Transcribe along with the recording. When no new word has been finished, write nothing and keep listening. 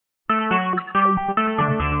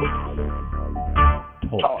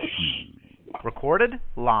Talk. Recorded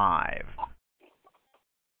live.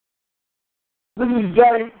 This is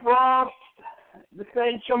Jerry Frost. This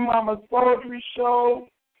ain't your mama's poetry show.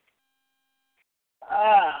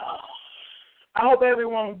 I hope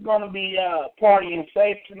everyone's going to be partying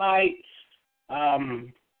safe tonight.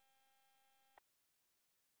 I'm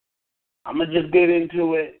going to just get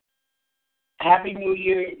into it. Happy New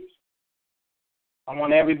Year's. I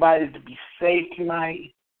want everybody to be safe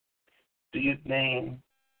tonight. Do your thing.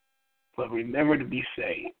 But remember to be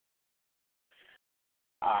safe.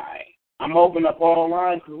 All right. I'm opening up all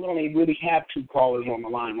lines because we only really have 2 callers on the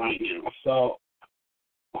line right now. So,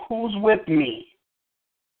 who's with me?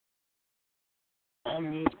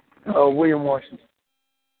 William Washington.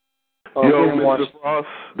 Yo, William Mr. Washington. Frost,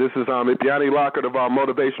 this is Yanni Lockhart of our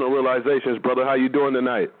Motivational Realizations, brother. How you doing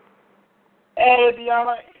tonight? Hey,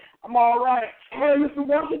 Deanna. I'm all right. Hey, Mr.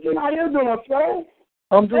 Washington, how you doing, sir?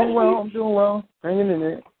 I'm doing well. Hanging in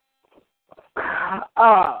there.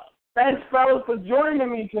 Thanks, fellas, for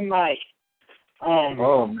joining me tonight.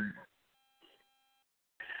 Oh, man.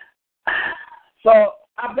 So,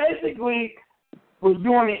 I basically was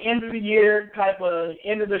doing the end of the year type of,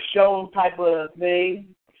 end of the show type of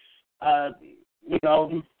thing. Last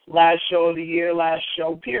show of the year, last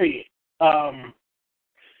show, period. I'm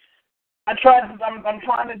trying to do I'm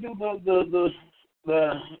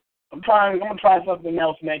gonna try something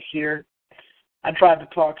else next year. I tried the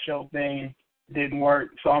talk show thing, didn't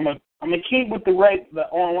work, so I'm gonna keep with the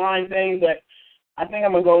online thing, but I think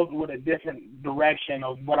I'm gonna go with a different direction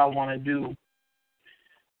of what I want to do.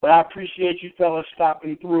 But I appreciate you fellas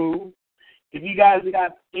stopping through. If you guys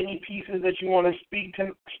got any pieces that you want to speak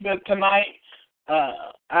tonight,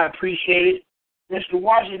 I appreciate it. Mr.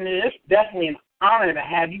 Washington, it's definitely an honor to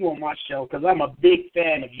have you on my show because I'm a big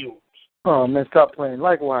fan of yours. Oh, man, stop playing.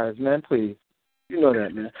 Likewise, man, please. You know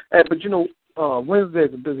that, man. Hey, but,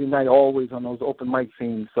 Wednesday's a busy night always on those open mic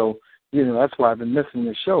scenes, so, that's why I've been missing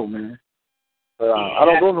your show, man. But I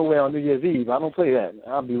don't go nowhere on New Year's Eve. I don't play that.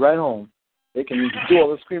 I'll be right home. They can do all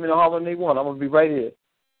the screaming and hollering they want. I'm going to be right here,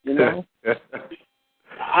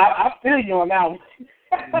 I feel you on that one.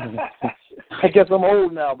 I guess I'm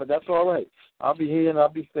old now, but that's all right. I'll be here and I'll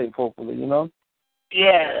be safe, hopefully,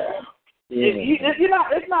 Yeah.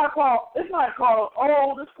 It's not called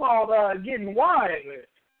old. It's called getting wise.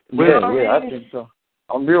 Yeah, I think so.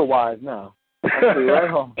 I'm real wise now. I'll be right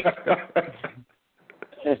home.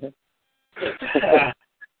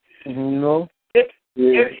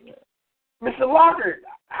 Mr. Lockhart,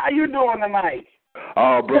 how you doing tonight?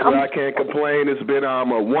 Oh, brother, I can't complain. It's been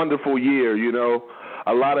a wonderful year,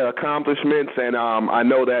 a lot of accomplishments, and I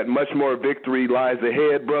know that much more victory lies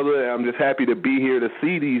ahead, brother. I'm just happy to be here to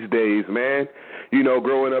see these days, man.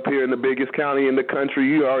 Growing up here in the biggest county in the country,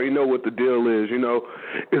 you already know what the deal is,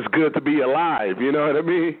 It's good to be alive, you know what I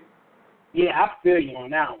mean? Yeah, I feel you on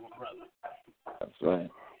that one, brother.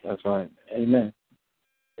 That's right. Amen.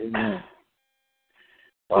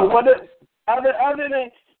 Wow. So other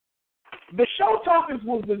than the show topics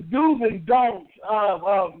was the do's and don'ts of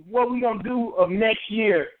what we're gonna do of next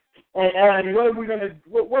year, and what are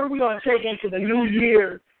we gonna take into the new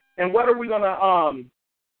year, and what are we gonna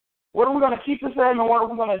keep us in, and what are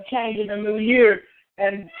we gonna change in the new year?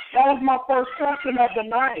 And that was my first question of the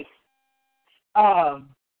night.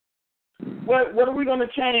 What are we gonna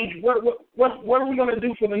change? What are we gonna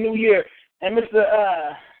do for the new year? And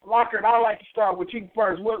Mr. Lockhart, I'd like to start with you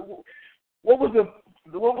first. What was the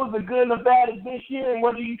good and the bad of this year, and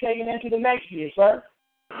what are you taking into the next year, sir?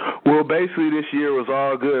 Well, basically this year was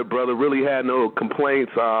all good, brother. Really had no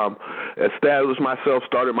complaints. Established myself,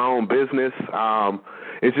 started my own business.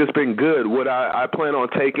 It's just been good. What I plan on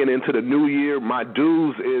taking into the new year, my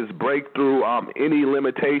dues is break through any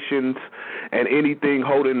limitations and anything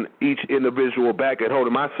holding each individual back and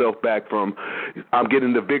holding myself back from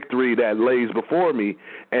getting the victory that lays before me.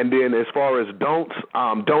 And then as far as don'ts,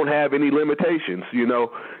 don't have any limitations,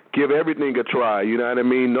 Give everything a try, you know what I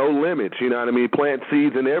mean? No limits, you know what I mean? Plant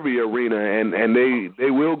seeds in every arena, and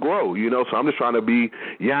they will grow, So I'm just trying to be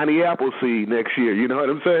Yanni Appleseed next year, you know what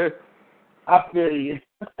I'm saying? I feel you.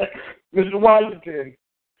 Mr. Washington.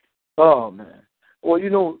 Oh, man. Well,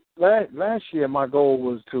 last year my goal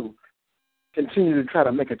was to continue to try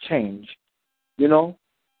to make a change, to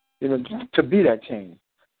be that change.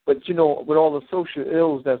 But, with all the social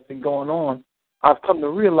ills that's been going on, I've come to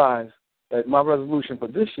realize that my resolution for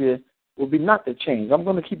this year will be not to change. I'm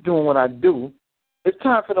going to keep doing what I do. It's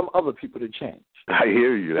time for them other people to change. I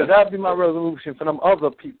hear you. That'll be my resolution, for them other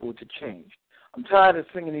people to change. I'm tired of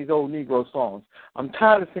singing these old Negro songs. I'm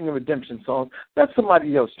tired of singing redemption songs. Let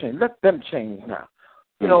somebody else change. Let them change now.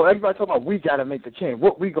 You know, everybody talking about we got to make the change.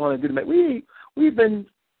 What we going to do to make? We've been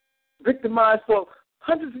victimized for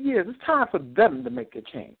hundreds of years. It's time for them to make a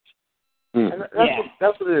change. And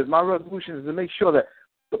that's what it is. My resolution is to make sure that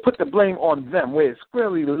to put the blame on them where it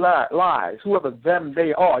squarely lies, whoever them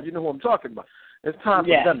they are. You know who I'm talking about. It's time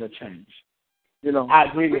for them to change. You know, I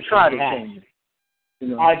agree with you. Try to change it. You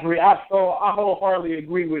know? I agree. I wholeheartedly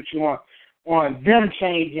agree with you on them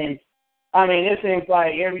changing. I mean, it seems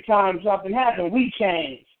like every time something happens, we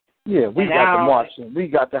change. Yeah, we got the march and we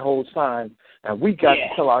got the whole sign, and we got to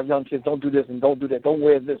tell our young kids, don't do this and don't do that, don't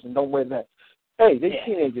wear this and don't wear that. Hey, they're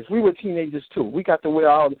teenagers. We were teenagers too. We got to wear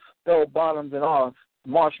our bell bottoms and our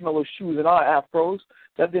marshmallow shoes and our afros.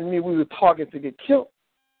 That didn't mean we were targeted to get killed.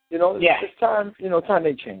 You know, it's time. You know, time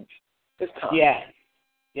they change. It's time. Yeah.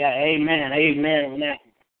 Amen.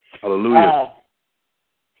 Hallelujah.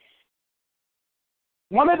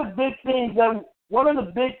 One of the big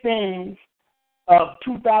things of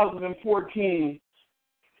 2014,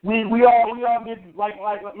 we all did like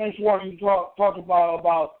Mr. Warren talked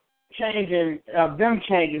about changing, them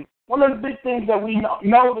changing. One of the big things that we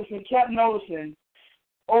noticed and kept noticing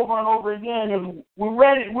over and over again is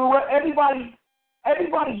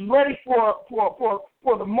everybody's ready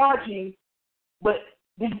for the marching, but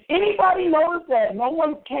did anybody notice that no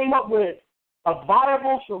one came up with a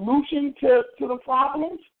viable solution to the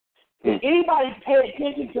problems? Did anybody pay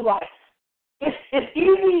attention to, like, it's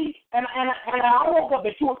easy, and I woke up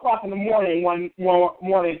at 2 o'clock in the morning one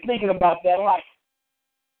morning thinking about that, like,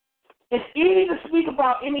 it's easy to speak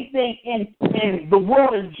about anything in the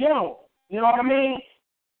world in general. You know what I mean?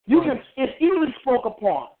 It's easily spoke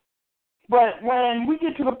upon. But when we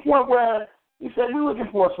get to the point where we said we're looking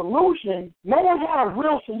for a solution, no one had a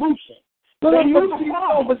real solution. But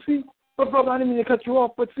brother, I didn't mean to cut you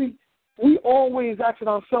off, but see, we always asking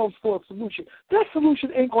ourselves for a solution. That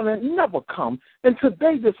solution ain't going to never come until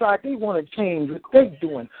they decide they want to change what they're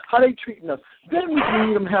doing, how they treating us. Then we can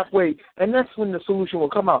meet them halfway, and that's when the solution will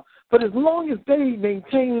come out. But as long as they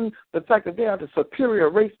maintain the fact that they are the superior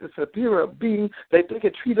race, the superior being, that they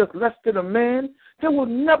can treat us less than a man, there will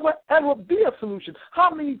never, ever be a solution.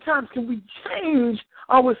 How many times can we change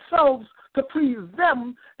ourselves to please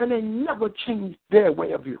them, and they never change their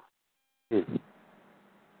way of view?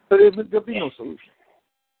 So there'll be no solution.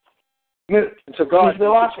 Until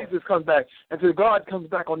Jesus comes back, until God comes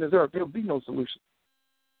back on this earth, there'll be no solution.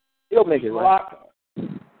 He'll make it right.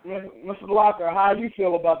 Mr. Locker, how do you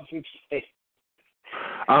feel about the situation?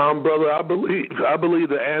 Brother, I believe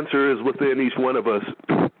the answer is within each one of us.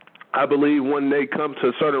 I believe when they come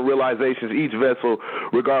to certain realizations, each vessel,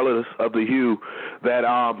 regardless of the hue,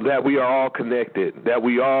 that we are all connected, that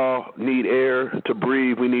we all need air to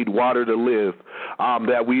breathe, we need water to live,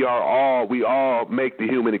 that we all make the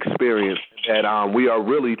human experience, that we are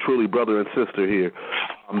really, truly brother and sister here,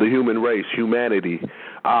 the human race, humanity.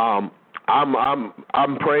 I'm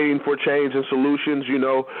praying for change and solutions, you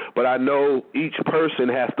know, but I know each person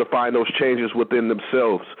has to find those changes within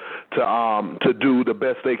themselves to do the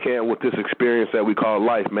best they can with this experience that we call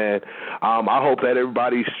life, man. I hope that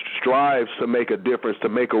everybody strives to make a difference, to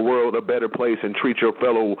make a world a better place, and treat your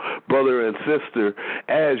fellow brother and sister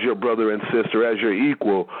as your brother and sister, as your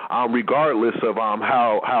equal, regardless of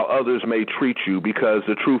how others may treat you, because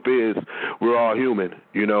the truth is we're all human,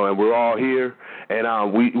 you know, and we're all here,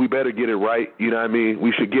 and we better get it right, you know what I mean?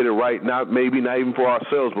 We should get it right, not even for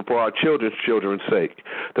ourselves, but for our children's sake,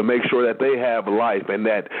 to make sure that they have life and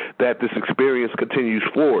that this experience continues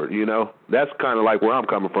forward, you know? That's kind of like where I'm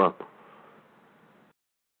coming from.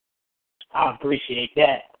 I appreciate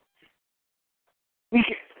that.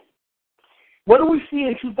 What do we see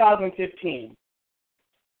in 2015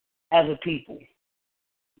 as a people?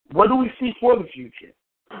 What do we see for the future?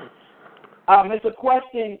 It's a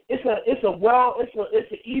question. It's an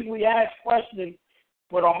easily asked question,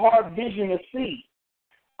 but a hard vision to see.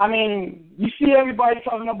 I mean, you see everybody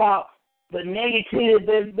talking about the negative.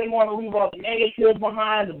 They want to leave all the negatives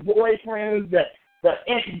behind, the boyfriends,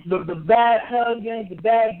 the bad husbands, the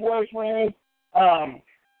bad boyfriends.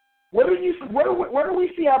 Where do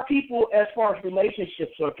we see our people as far as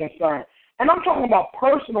relationships are concerned? And I'm talking about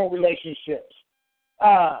personal relationships,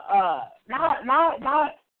 not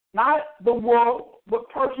the world, but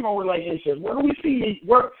personal relationships. Where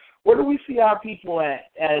do we see our people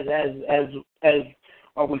at? As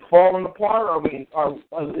are we falling apart?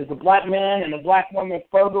 Is the black man and the black woman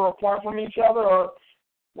further apart from each other? Or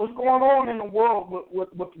what's going on in the world with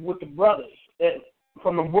the brothers?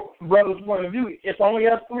 From the brothers' point of view, it's only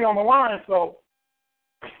us three on the line, so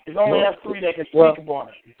it's only us three that can speak about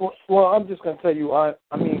it. Well, I'm just going to tell you, I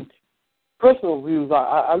mean, personal views,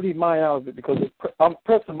 I leave mine out of it because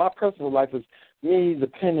my personal life is me, the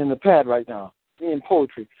pen and the pad right now, me and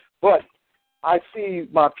poetry. But I see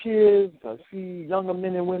my peers, I see younger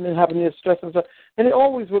men and women having their stress and stuff, and it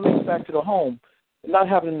always relates back to the home, not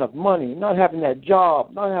having enough money, not having that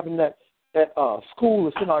job, not having that school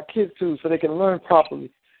to send our kids to so they can learn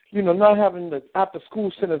properly, not having the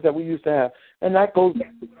after-school centers that we used to have. And that goes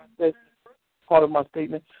back to that part of my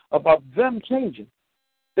statement about them changing.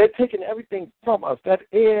 They're taking everything from us. That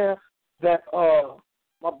air that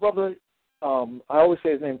my brother, I always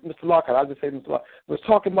say his name, Mr. Lockhart, I'll just say Mr. Lockhart, was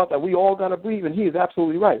talking about that we all got to breathe, and he is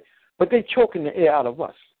absolutely right. But they're choking the air out of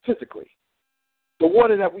us physically. The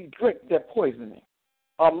water that we drink, they're poisoning.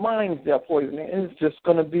 Our minds, they're poisoning. And it's just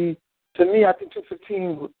going to be, to me, I think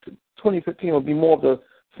 2015 will be more of the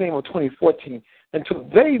same of 2014 until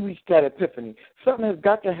they reach that epiphany. Something has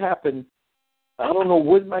got to happen. I don't know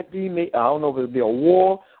what it might be. I don't know if it'll be a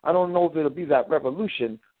war. I don't know if it'll be that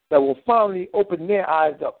revolution that will finally open their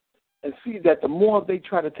eyes up and see that the more they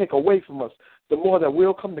try to take away from us, the more that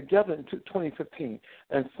we'll come together in 2015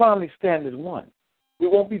 and finally stand as one. We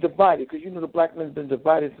won't be divided because, the black men have been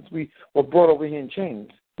divided since we were brought over here in chains.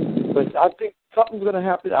 But I think something's going to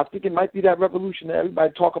happen. I think it might be that revolution that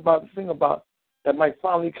everybody talk about and sing about that might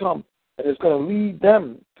finally come. And it's going to lead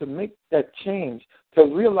them to make that change, to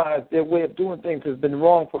realize their way of doing things has been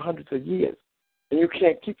wrong for hundreds of years. And you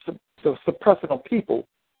can't keep suppressing on people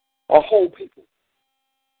or whole people.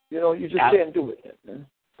 You just can't do it, man.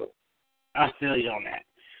 So. I feel you on that.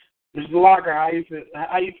 Mr. Locker, how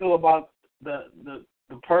you feel about the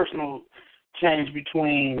personal change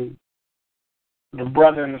between the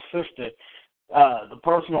brother and the sister, the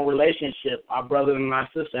personal relationship, our brother and my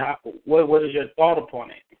sister? What is your thought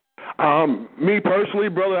upon it? Me personally,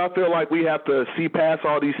 brother, I feel like we have to see past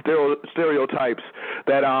all these stereotypes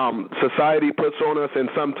that society puts on us, and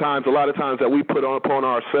sometimes, a lot of times, that we put upon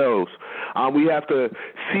ourselves. We have to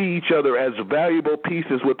see each other as valuable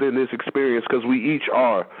pieces within this experience because we each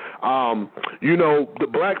are. The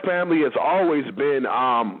black family has always been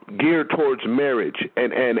geared towards marriage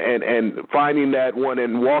and finding that one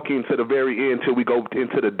and walking to the very end till we go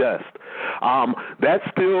into the dust. That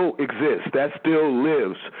still exists. That still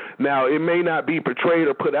lives. Now, it may not be portrayed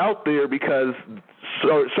or put out there because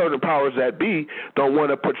certain powers that be don't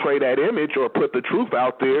want to portray that image or put the truth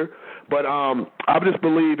out there. But I just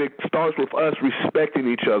believe it starts with us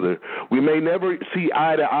respecting each other. We may never see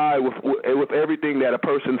eye to eye with everything that a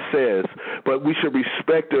person says, but we should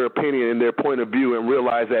respect their opinion and their point of view and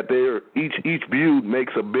realize that each view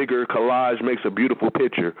makes a bigger collage, makes a beautiful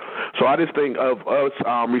picture. So I just think of us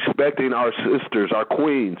respecting our sisters, our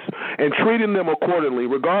queens, and treating them accordingly,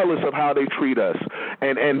 regardless of how they treat us,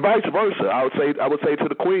 and vice versa. I would say to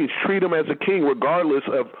the queens, treat them as a king, regardless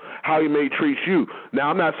of how he may treat you. Now,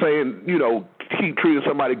 I'm not saying, keep treating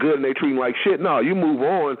somebody good and they treat you like shit. No, you move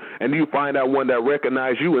on and you find out one that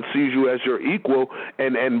recognizes you and sees you as your equal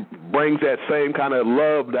and brings that same kind of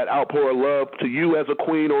love, that outpour of love to you as a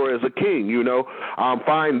queen or as a king,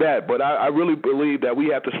 find that. But I really believe that we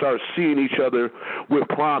have to start seeing each other with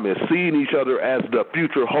promise, seeing each other as the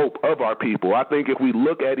future hope of our people. I think if we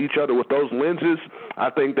look at each other with those lenses, I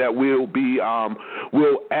think that we'll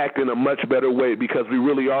act in a much better way because we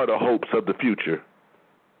really are the hopes of the future.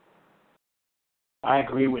 I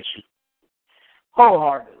agree with you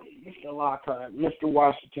wholeheartedly, Mr. Lockhart, Mr.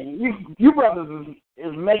 Washington. You brothers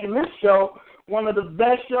is making this show one of the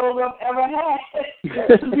best shows I've ever had.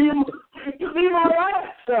 to be my last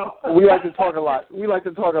show. We like to talk a lot. So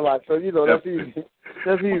that's easy.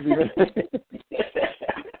 That's easy, man.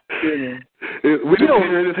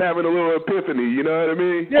 We're just having a little epiphany. You know what I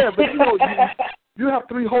mean? Yeah, but you have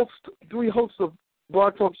three hosts of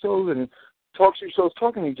blog talk shows and talk shows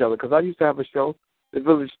talking to each other. Because I used to have a show, The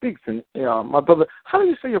Village Speaks, and my brother. How do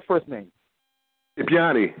you say your first name?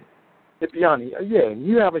 Ipiani. Yeah,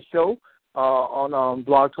 you have a show on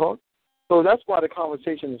Blog Talk, so that's why the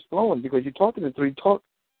conversation is flowing because you're talking to three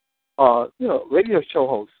radio show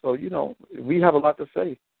hosts. So we have a lot to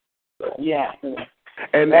say. So, yeah.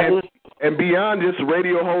 And beyond just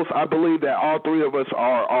radio hosts, I believe that all three of us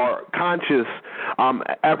are conscious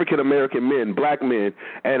African-American men, black men,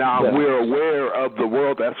 and we're aware of the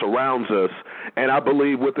world that surrounds us. And I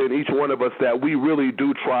believe within each one of us that we really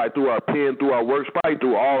do try through our pen, through our works, probably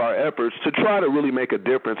through all our efforts to try to really make a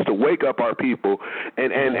difference, to wake up our people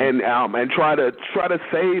and try to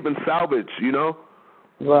save and salvage,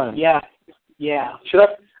 Right. Yeah. Should I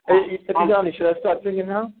start singing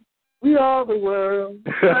now? We are the world.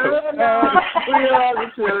 We are the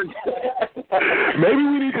church. Maybe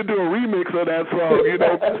we need to do a remix of that song.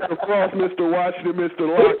 Mr. Frost, Mr. Washington, Mr.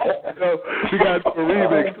 Locke. We got to do a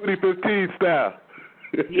remix, 2015 style.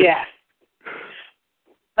 Yeah.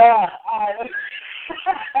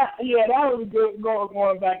 Yeah, that was good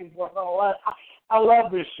going back and forth. I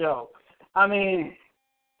love this show. I mean,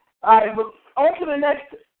 all right, but on to the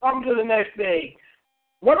next thing.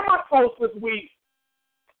 One of my posts this week,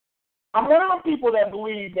 I'm one of those people that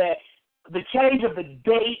believe that the change of the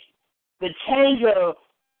date, the change of,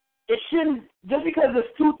 it shouldn't, just because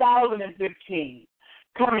it's 2015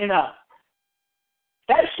 coming up,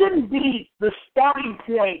 that shouldn't be the starting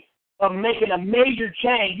point of making a major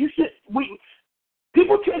change.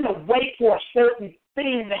 People tend to wait for a certain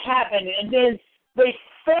thing to happen, and then they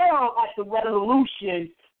fail at the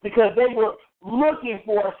resolution because they were looking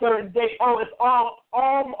for a certain date. Oh, it's all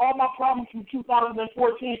my problems from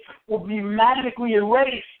 2014 will be magically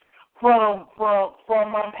erased from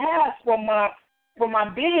my past, from my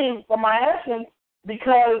being, from my essence,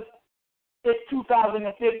 because it's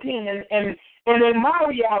 2015. And in my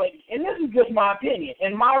reality, and this is just my opinion,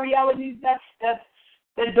 in my reality, that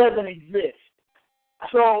doesn't exist.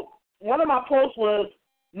 So one of my posts was,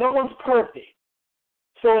 no one's perfect.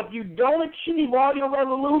 So if you don't achieve all your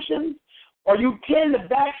resolutions, or you tend to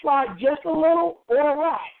backslide just a little, all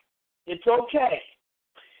right, it's okay.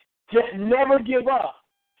 Just never give up.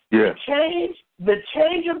 Yeah. The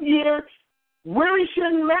change of year really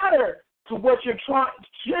shouldn't matter to what you're trying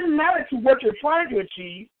to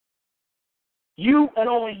achieve. You and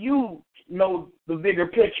only you know the bigger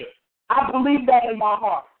picture. I believe that in my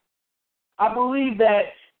heart. I believe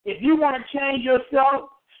that if you want to change yourself,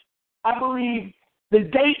 I believe the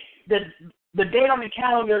date on the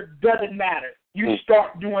calendar doesn't matter. You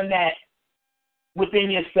start doing that within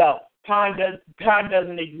yourself. Time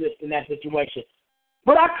doesn't exist in that situation.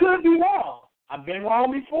 But I could be wrong. I've been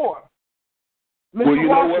wrong before. Well, you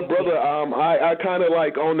know what, brother? I kind of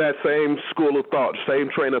like on that same school of thought, same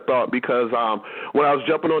train of thought, because when I was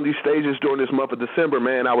jumping on these stages during this month of December,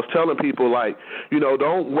 man, I was telling people, like, you know,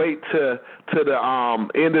 don't wait to the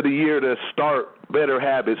end of the year to start better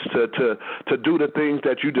habits, to do the things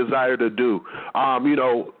that you desire to do. You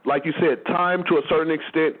know, like you said, time to a certain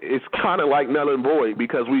extent is kind of like null and void,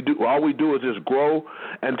 because all we do is just grow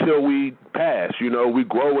until we pass. You know, we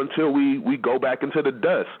grow until we go back into the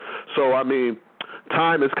dust. So, I mean,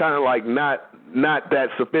 time is kind of like not that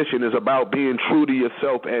sufficient. It's about being true to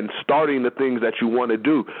yourself and starting the things that you want to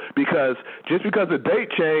do. Because just because the date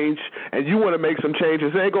changed and you want to make some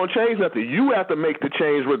changes, it ain't going to change nothing. You have to make the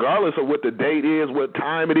change regardless of what the date is, what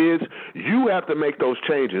time it is. You have to make those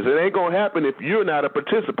changes. It ain't going to happen if you're not a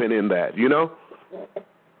participant in that, you know?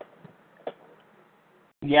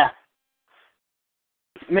 Yeah.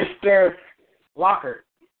 Mr. Lockhart.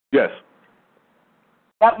 Yes.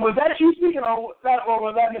 Was that you speaking, or was that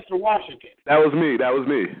Mr. Washington? That was me.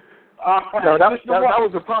 No, that was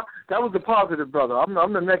the positive brother.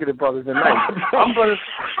 I'm the negative brother tonight. I'm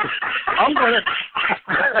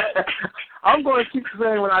gonna keep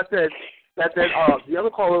saying what I said. That the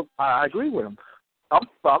other caller, I agree with him. I'm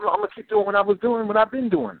gonna keep doing what I was doing, what I've been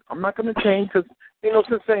doing. I'm not gonna change, because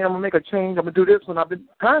since saying I'm gonna make a change, I'm gonna do this when I've been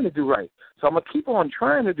trying to do right. So I'm gonna keep on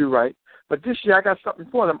trying to do right. But this year I got something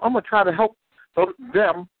for them. I'm gonna try to help I'm going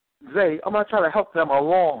to try to help them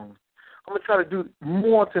along. I'm going to try to do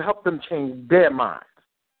more to help them change their minds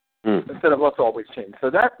instead of us always changing. So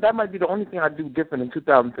that might be the only thing I do different in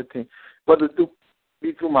 2015, whether it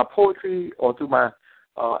be through my poetry or through my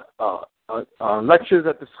lectures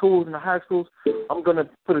at the schools and the high schools. I'm going to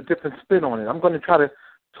put a different spin on it. I'm going to try to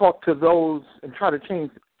talk to those and try to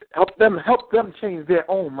help them change their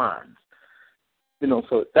own minds.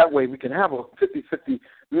 So that way we can have a 50-50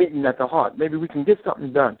 meeting at the heart. Maybe we can get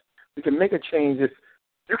something done. We can make a change. If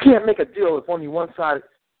you can't make a deal if only one side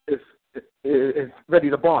is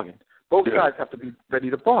ready to bargain. Both sides have to be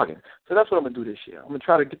ready to bargain. So that's what I'm going to do this year. I'm going to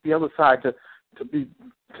try to get the other side to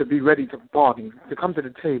be ready to bargain, to come to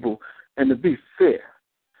the table, and to be fair.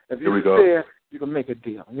 If you're fair, you can make a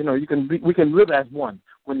deal. We can live as one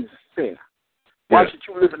when it's fair. Why should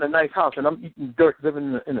you live in a nice house and I'm eating dirt,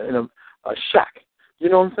 living in a shack? You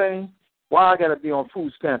know what I'm saying? Why I got to be on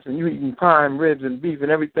food stamps and you eating prime ribs and beef and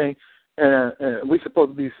everything, and we supposed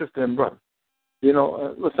to be sister and brother?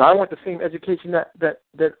 Listen, I want the same education that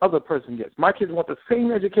other person gets. My kids want the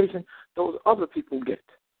same education those other people get.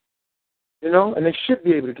 And they should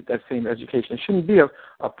be able to get that same education. It shouldn't be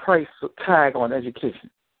a price tag on education.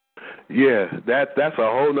 Yeah, that's a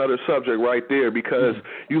whole nother subject right there, because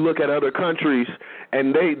you look at other countries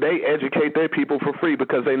and they educate their people for free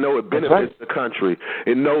because they know it benefits the country.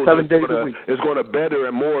 It knows it's going to better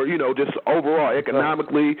and more, just overall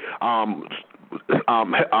economically,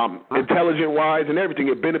 intelligent-wise and everything.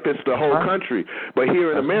 It benefits the whole country. But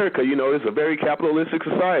here in America, it's a very capitalistic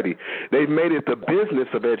society. They've made it the business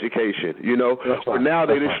of education, But now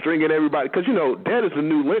they're just stringing everybody. Because, debt is the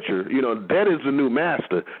new lyncher. Debt is the new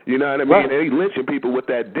master. You know what I mean? Right. They lynching people with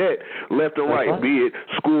that debt left and right, be it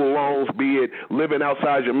school loans, be it living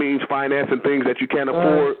outside your means, financing things that you can't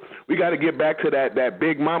afford. We got to get back to that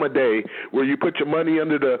big mama day where you put your money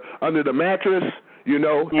under the mattress, and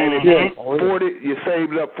if you can't afford it, you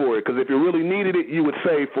saved up for it. Because if you really needed it, you would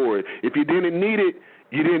save for it. If you didn't need it,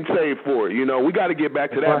 you didn't save for it. We got to get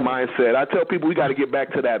back to that mindset. I tell people we got to get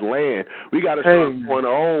back to that land. We got to start growing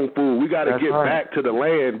our own food. We got to get back to the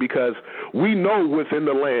land because we know what's in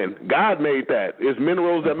the land. God made that. It's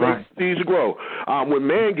minerals that make seeds grow. When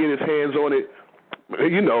man get his hands on it,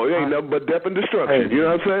 it ain't nothing but death and destruction. You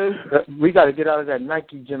know what I'm saying? We got to get out of that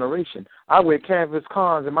Nike generation. I wear canvas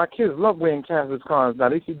cons, and my kids love wearing canvas cons. Now,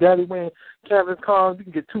 they see Daddy wearing canvas cons. You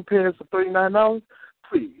can get 2 pairs for $39.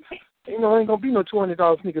 Please. There ain't going to be no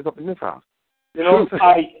 $200 sneakers up in this house. You know what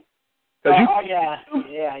I'm saying?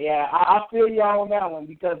 Yeah. I feel y'all on that one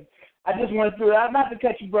because I just went through that. Not to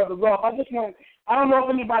cut you brothers off. I don't know if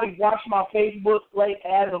anybody watched my Facebook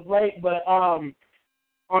as of late, but on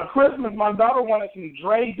Christmas, my daughter wanted some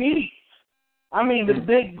Dre Beats. I mean, the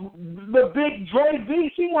big Dre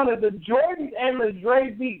Beats. She wanted the Jordans and the Dre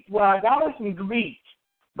Beats. Well, I got her some Beats,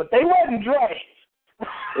 but they wasn't Dre.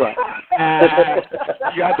 Right.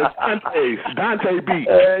 You got the Dante beat.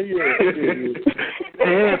 The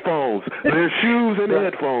headphones. There's shoes and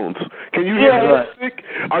headphones. Can you hear music?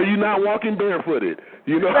 Are you not walking barefooted?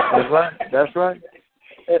 That's right.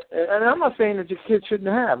 And I'm not saying that your kids shouldn't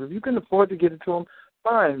have. If you can afford to get it to them,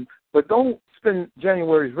 fine. But don't spend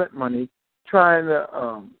January's rent money trying to,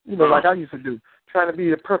 like I used to do, trying to be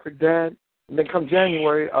the perfect dad. And then come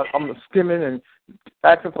January, I'm skimming and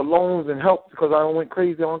asking for loans and help because I went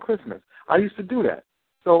crazy on Christmas. I used to do that.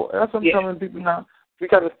 So that's what I'm telling people now. We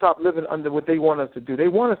got to stop living under what they want us to do. They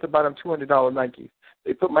want us to buy them $200 Nikes.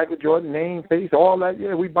 They put Michael Jordan name, face, all that.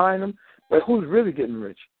 Yeah, we buying them. But who's really getting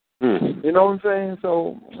rich? You know what I'm saying?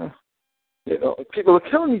 So, people are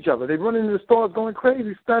killing each other. They run into the stores going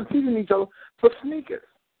crazy, stampeding each other for sneakers.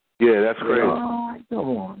 Yeah, that's crazy. Come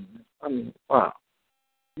on. I mean, wow.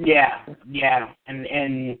 Yeah, and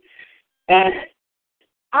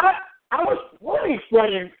I was really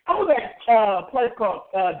explaining. I was at a place called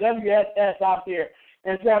WSS out there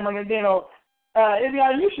in San Bernardino.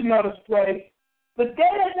 Indiana, you should know this place. The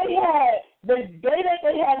day that they had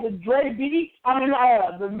the Dre Beats,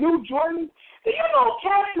 the new Jordans. Do you know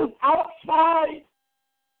cats was outside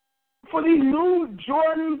for these new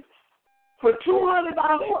Jordans for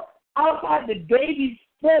 $200 outside the day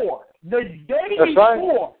before? The day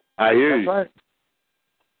before. I hear you. Right.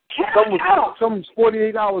 Some was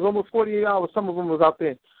 48 hours, almost 48 hours. Some of them was out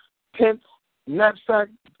there. Tents, knapsack,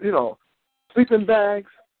 sleeping bags.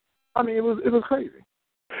 I mean, it was crazy.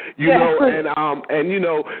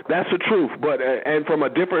 That's the truth. But and from a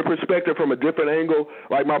different perspective, from a different angle,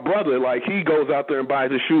 like my brother, he goes out there and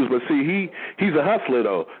buys his shoes. But see, he's a hustler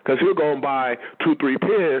though, because he'll go and buy 2-3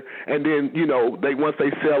 pair, and then once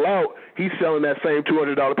they sell out, he's selling that same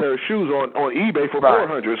 $200 pair of shoes on eBay for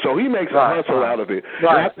 $400. So he makes a hustle out of it.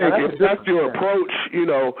 Right. And I think if that's your approach,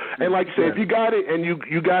 and like you said, if you got it and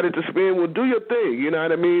you got it to spend, well, do your thing. You know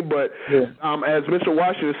what I mean? But as Mr.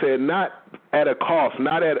 Washington said, not at a cost,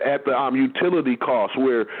 not at the utility cost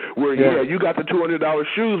where you got the $200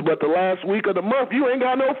 shoes, but the last week of the month you ain't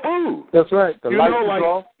got no food. That's right.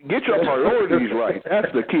 Get your priorities right.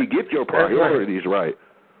 That's the key. Get your priorities right.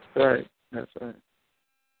 Right. That's right.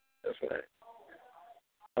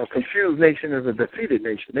 A confused nation is a defeated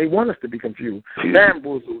nation. They want us to be confused,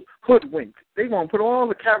 bamboozled, hoodwinked. They want to put all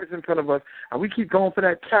the carrots in front of us, and we keep going for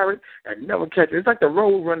that carrot and never catch it. It's like the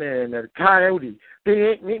road runner and the coyote.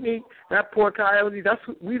 That poor coyote.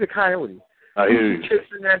 We the coyote. I hear you.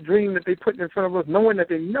 Chasing that dream that they put in front of us, knowing that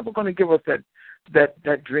they're never going to give us that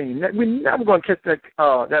dream. That we're never going to catch that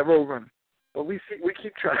road runner. But we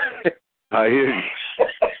keep trying. I hear you.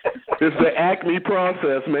 It's the Acme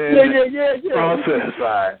process, man. Yeah. Process.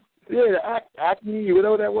 Right. Yeah, Acme,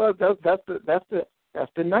 whatever that was. That's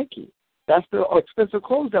the Nike. That's the expensive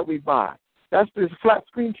clothes that we buy. That's the flat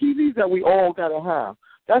screen TVs that we all gotta have.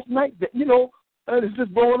 That's Nike. It's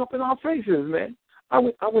just blowing up in our faces, man. I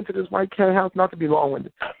went to this white cat house, not to be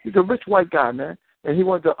long-winded. He's a rich white guy, man, and he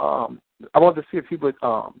wanted to. I wanted to see if he would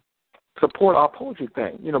support our poetry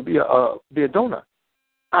thing. Be a donor.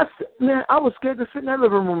 I was scared to sit in that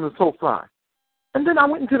living room. It was so fly. And then I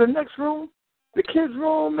went into the next room, the kids'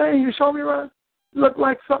 room, man. He showed me around. Looked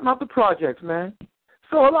like something out the projects, man.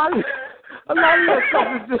 So a lot of that stuff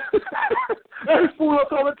is just, They fool us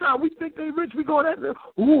all the time. We think they rich. We go there.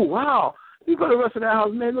 Ooh, wow. You go to the rest of that house,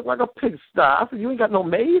 man, look like a pigsty. I said, you ain't got no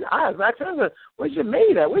maid? I was asking, where's your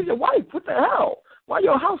maid at? Where's your wife? What the hell? Why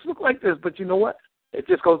your house look like this? But you know what? It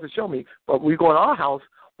just goes to show me. But we go in our house,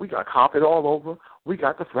 we got carpet all over. We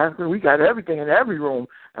got the furniture. We got everything in every room,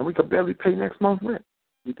 and we could barely pay next month's rent.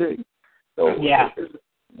 You dig? So yeah.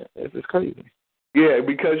 It's crazy. Yeah,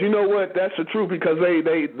 because you know what? That's the truth. Because they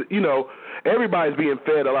everybody's being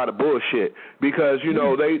fed a lot of bullshit. Because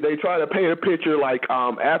they try to paint a picture like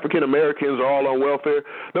African Americans are all on welfare.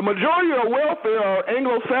 The majority of welfare are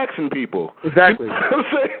Anglo-Saxon people. Exactly. You know what I'm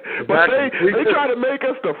saying? But they try to make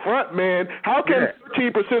us the front man. How can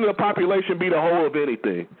 13% of the population be the whole of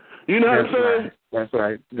anything? You know what I'm saying?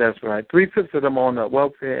 Right. That's right. 3/5 of them on the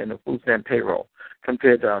welfare and the food stamp payroll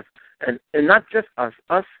compared to us, and not just us.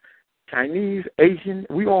 Chinese, Asian,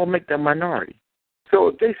 we all make the minority.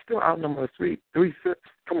 So they still outnumber 3/5.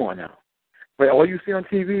 Come on now. But all you see on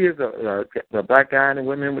TV is the black guy and the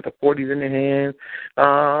women with the 40s in their hands.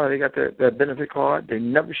 They got the benefit card. They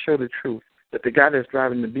never show the truth that the guy that's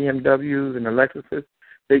driving the BMWs and the Lexuses,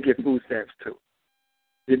 they get food stamps too.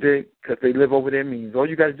 You dig? Because they live over their means. All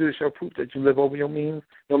you got to do is show proof that you live over your means,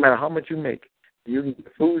 no matter how much you make. You can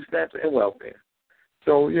get food stamps and welfare.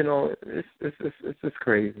 So, it's just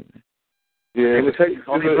crazy. Yeah, they would tell you,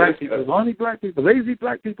 only black people, lazy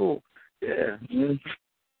black people. Yeah. Mm-hmm.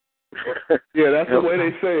 Yeah, that's the way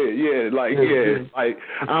they say it. Yeah, I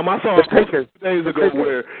saw a post 2 days ago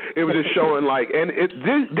where it was just showing and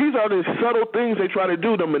these are the subtle things they try to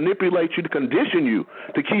do to manipulate you, to condition you,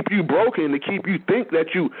 to keep you broken, to keep you think that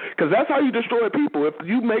because that's how you destroy people. If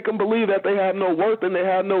you make them believe that they have no worth and they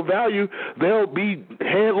have no value, they'll be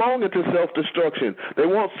headlong into self-destruction. They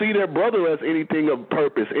won't see their brother as anything of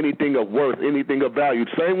purpose, anything of worth, anything of value.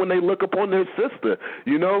 Same when they look upon their sister.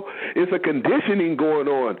 It's a conditioning going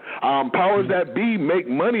on. Powers that be make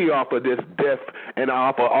money off of this death and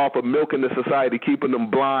off of milking the society, keeping them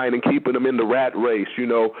blind and keeping them in the rat race,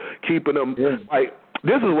 keeping them this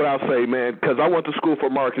is what I'll say, man, because I went to school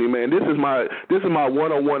for marketing, man. This is my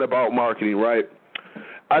 101 about marketing, right?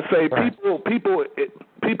 I say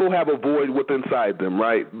people have a void within inside them,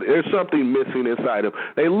 right? There's something missing inside them.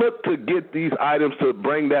 They look to get these items to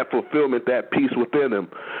bring that fulfillment, that peace within them.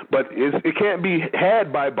 But it can't be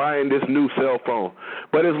had by buying this new cell phone.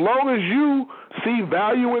 But as long as you see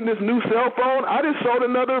value in this new cell phone, I just sold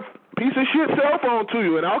another piece of shit cell phone to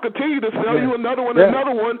you, and I'll continue to sell you another one,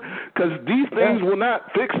 because these things will not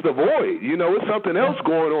fix the void. It's something else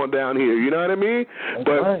going on down here. You know what I mean?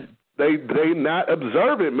 They not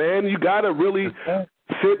observant, man. You got to really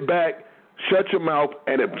sit back, shut your mouth,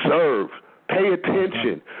 and observe. Pay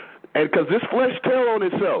attention. And because this flesh tell on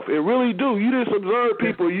itself. It really do. You just observe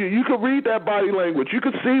people. You can read that body language. You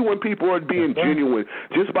can see when people are being genuine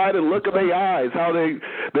just by the look of their eyes, how they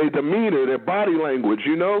demeanor, their body language,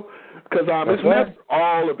 Because it's never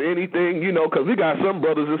all of anything, because we got some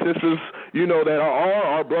brothers and sisters, that are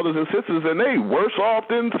our brothers and sisters, and they worse off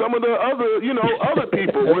than some of the other, other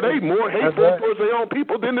people, where they more hateful towards their own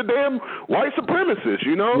people than the damn white supremacists,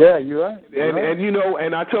 Yeah, you're right.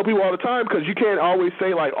 And I tell people all the time, because you can't always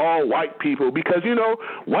say, all white people, because,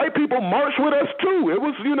 white people march with us, too. It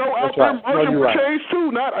was, out there marching for change,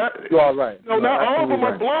 too. Not all right. Not all of them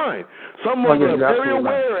are blind. Some of them are very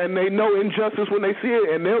aware, and they know injustice when they see it,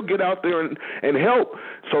 and they'll get out there and help.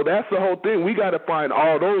 So that's the whole thing. We got to find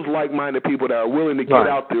all those like-minded people that are willing to get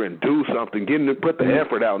out there and do something, put the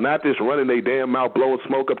effort out, not just running their damn mouth, blowing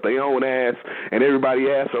smoke up their own ass and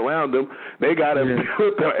everybody ass around them. They got to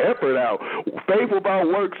put the effort out. Faith without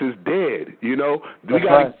works is dead, We got to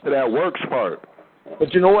get to that works part.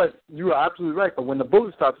 But you know what? You are absolutely right. But when the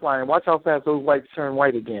bullets start flying, watch how fast those whites turn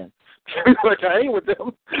white again. Like, I ain't with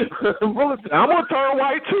them. I'm going to turn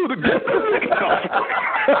white, too, to get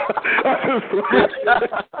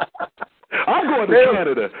I'm going to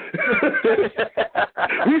Canada.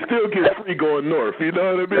 We still get free going north, you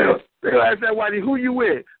know what I mean? They'll ask that whitey, who you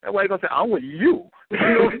with? That whitey going to say, I'm with you.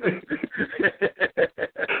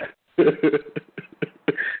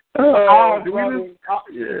 Y'all didn't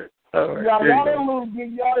lose.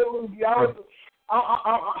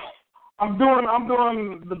 I'm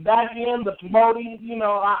doing the back end, the promoting. I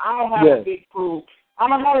don't have a big crew. I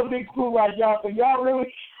don't have a big crew like y'all, so y'all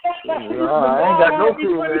really. I ain't got no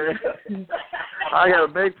crew, man. I got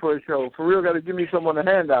to beg for a show. For real, got to give me someone a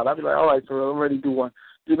handout. I'll be like, all right, for real, I'm ready to do one.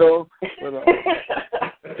 But,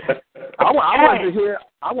 I wanted to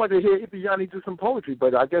hear Ipiani do some poetry,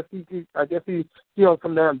 but I guess he on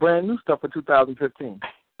some brand new stuff for 2015.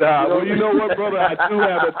 Well, you know what, brother? I do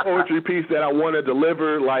have a poetry piece that I want to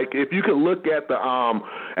deliver. Like, if you could look at the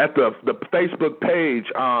Facebook page,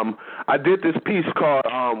 I did this piece called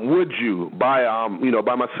 "Would You" by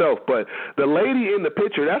by myself. But the lady in the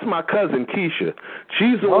picture, that's my cousin Keisha.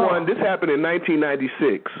 She's the one. This happened in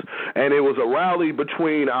 1996, and it was a rally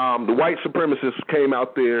between the white supremacists came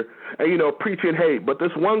out there and preaching hate. But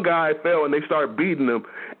this one guy fell, and they started beating him.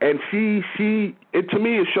 And to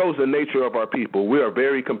me, it shows the nature of our people. We are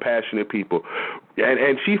very compassionate people.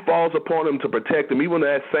 And she falls upon him to protect him, even though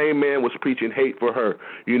that same man was preaching hate for her.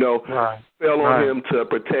 Fell on him to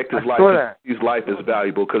protect his life. His life is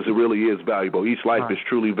valuable because it really is valuable. Each life is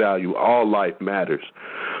truly valuable. All life matters.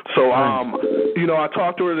 So, I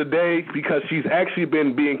talked to her today because she's actually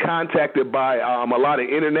been being contacted by a lot of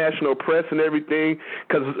international press and everything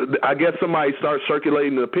because I guess somebody started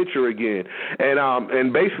circulating the picture again.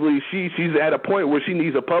 And basically she's at a point where she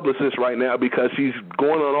needs a publicist right now because she's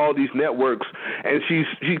going on all these networks and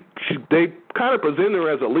they kind of present her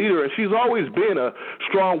as a leader, and she's always been a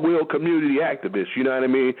strong-willed community activist, you know what I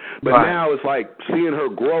mean? But now it's like seeing her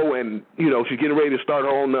grow, and, she's getting ready to start her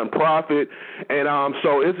own nonprofit, and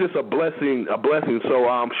so it's just a blessing.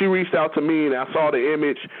 So she reached out to me, and I saw the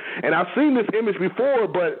image, and I've seen this image before,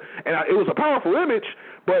 it was a powerful image,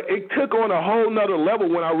 but it took on a whole nother level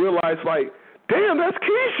when I realized, like, damn, that's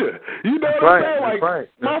Keisha. You know what I'm saying? Like,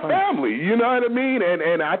 my family, you know what I mean?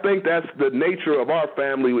 And I think that's the nature of our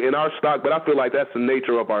family in our stock, but I feel like that's the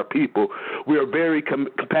nature of our people. We are very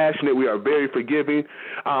compassionate. We are very forgiving.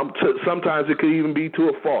 Sometimes it could even be to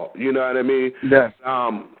a fault, you know what I mean? Yeah.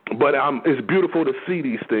 But it's beautiful to see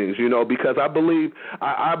these things, because I believe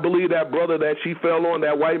that brother that she fell on,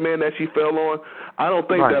 that white man that she fell on, I don't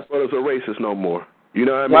think that brother's a racist no more. You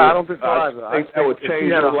know what I mean? I don't think so either. I think that would change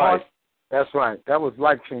your life. That's right. That was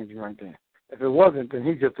life-changing right there. If it wasn't, then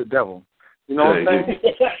he's just the devil. You know what I'm saying?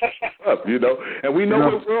 And we know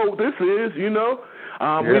what world this is, We know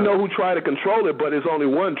who try to control it, but it's only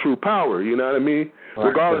one true power, you know what I mean?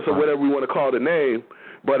 Regardless of whatever we want to call the name.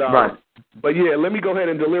 But yeah, let me go ahead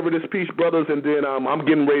and deliver this piece, brothers, and then I'm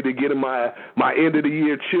getting ready to get in my end of the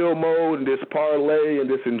year chill mode and just parlay and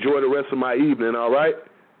just enjoy the rest of my evening, all right?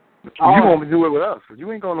 You're going to do it with us.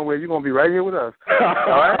 You ain't going nowhere. You're going to be right here with us. All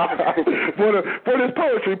right? For this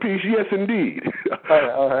poetry piece, yes, indeed.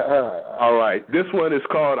 All right. This one is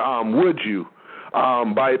called Would You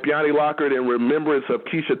by Epiani Lockhart in remembrance of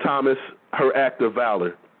Keisha Thomas, her act of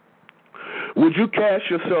valor. Would you cast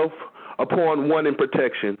yourself upon one in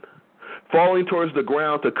protection, falling towards the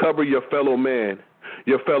ground to cover your fellow man,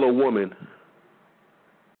 your fellow woman?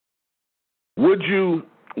 Would you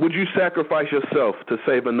sacrifice yourself to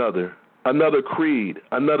save another creed,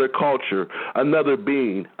 another culture, another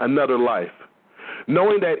being, another life,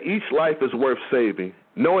 knowing that each life is worth saving,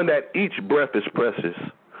 knowing that each breath is precious,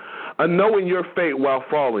 unknowing your fate while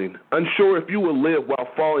falling, unsure if you will live while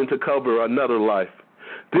falling to cover another life?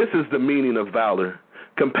 This is the meaning of valor,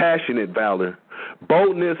 compassionate valor,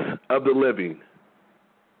 boldness of the living,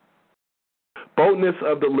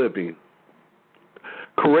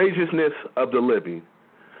 courageousness of the living.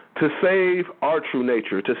 To save our true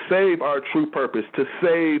nature, to save our true purpose, to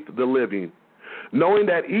save the living, knowing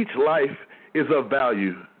that each life is of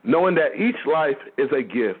value, knowing that each life is a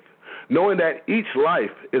gift, knowing that each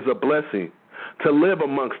life is a blessing, to live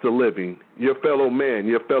amongst the living, your fellow man,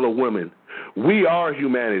 your fellow woman. We are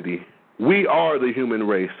humanity. We are the human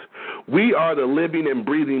race. We are the living and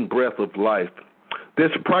breathing breath of life.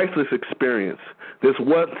 This priceless experience, this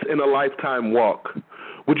once-in-a-lifetime walk.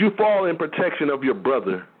 Would you fall in protection of your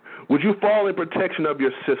brother? Would you fall in protection of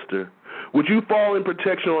your sister? Would you fall in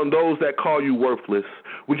protection on those that call you worthless?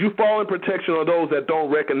 Would you fall in protection on those that don't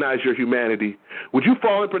recognize your humanity? Would you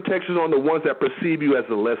fall in protection on the ones that perceive you as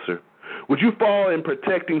the lesser? Would you fall in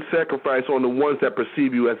protecting sacrifice on the ones that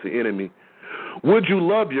perceive you as the enemy? Would you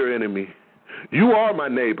love your enemy? You are my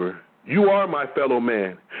neighbor. You are my fellow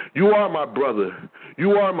man. You are my brother.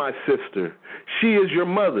 You are my sister. She is your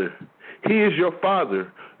mother. He is your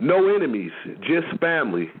father. No enemies, just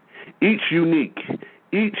family. Each unique,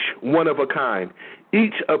 each one of a kind,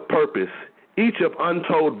 each of purpose, each of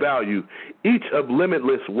untold value, each of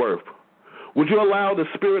limitless worth. Would you allow the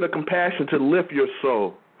spirit of compassion to lift your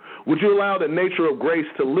soul? Would you allow the nature of grace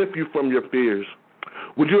to lift you from your fears?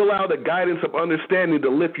 Would you allow the guidance of understanding to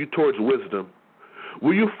lift you towards wisdom?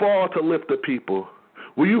 Will you fall to lift the people?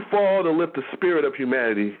 Will you fall to lift the spirit of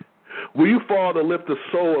humanity? Will you fall to lift the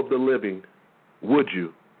soul of the living? Would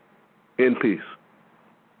you? In peace.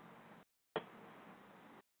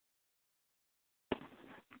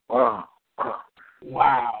 Wow.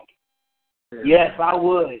 Yes, I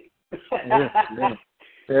would.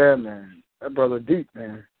 Yeah, man. That brother deep,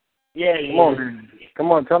 man. Yeah, Come on, man.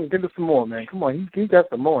 Come on, tell him, give us some more, man. Come on, he got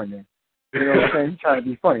some more in there. You know what I'm saying? He's trying to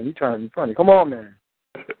be funny. Come on, man.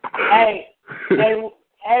 Hey, fellas,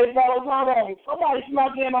 hold on. Somebody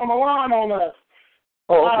snuck in on the line on us.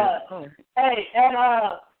 Oh, okay. Hey, and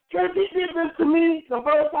Tracy did this to me the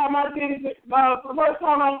first time I did it. The first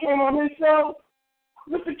time I came on his show.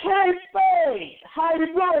 Mr. K. Spade, how you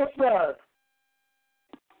doing, sir?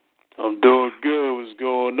 I'm doing good. What's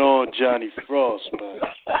going on, Johnny Frost, man?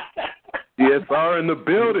 Yes, sir, in the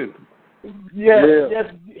building. Yes,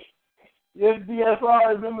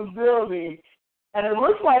 DSR is in the building. And it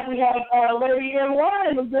looks like we have Lady NY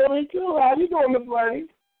in the building, too. How you doing, Miss Lady?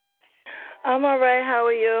 I'm all right. How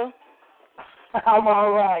are you? I'm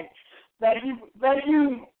all right. Thank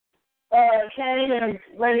you, Kane and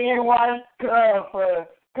Lady NY, for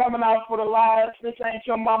coming out for the live This Ain't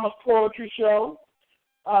Your Mama's Poetry Show.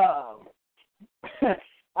 I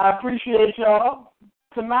appreciate y'all.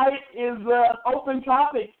 Tonight is open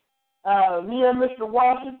topic. Me and Mr.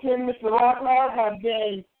 Washington, Mr. Lockhart have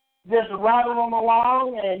been just rattling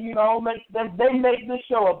along, and they make this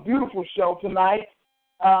show a beautiful show tonight.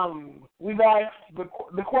 We've asked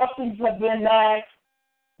the questions have been asked.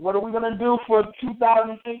 What are we going to do for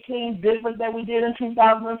 2015 different than we did in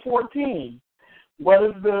 2014? What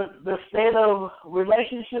is the state of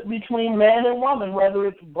relationship between man and woman, whether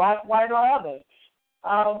it's black, white, or other?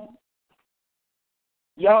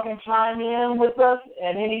 Y'all can chime in with us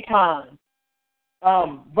at any time.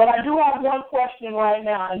 But I do have one question right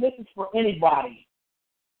now, and this is for anybody.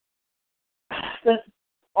 There's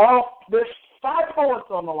 5 poets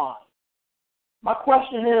on the line. My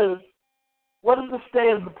question is, what is the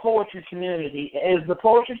state of the poetry community? Is the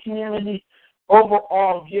poetry community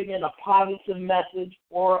overall giving a positive message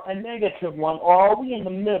or a negative one, or are we in the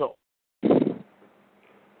middle?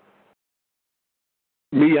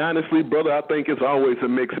 Me, honestly, brother, I think it's always a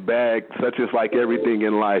mixed bag, such as like everything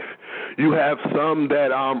in life. You have some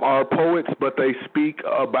that are poets, but they speak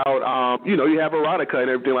about, you have erotica and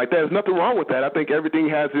everything like that. There's nothing wrong with that. I think everything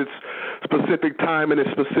has its specific time and its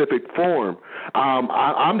specific form.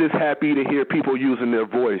 I'm just happy to hear people using their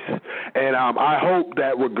voice. And I hope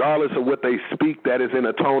that regardless of what they speak, that is in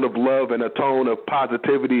a tone of love and a tone of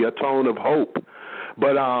positivity, a tone of hope.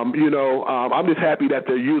 But, I'm just happy that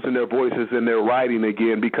they're using their voices and they're writing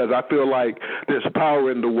again, because I feel like there's power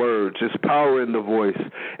in the words, there's power in the voice.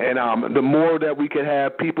 And the more that we can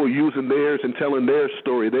have people using theirs and telling their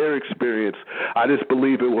story, their experience, I just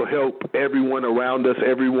believe it will help everyone around us,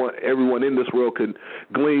 everyone in this world can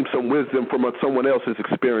glean some wisdom from someone else's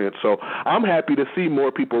experience. So I'm happy to see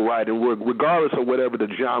more people writing, regardless of whatever the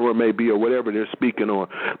genre may be or whatever they're speaking on.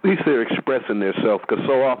 At least they're expressing themselves, because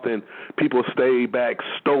so often people stay back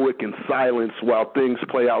stoic in silence while things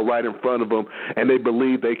play out right in front of them, and they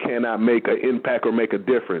believe they cannot make an impact or make a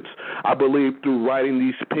difference. I believe through writing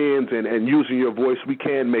these pens and using your voice, we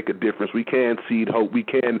can make a difference. We can seed hope. We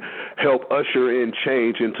can help usher in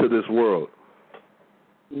change into this world.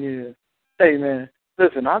 Yeah. Hey, man,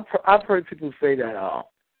 listen, I've heard people say that,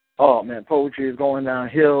 oh, man, poetry is going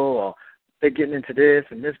downhill, or they're getting into this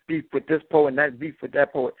and this beef with this poet and that beef with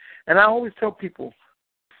that poet. And I always tell people,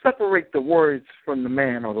 separate the words from the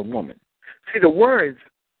man or the woman. See, the words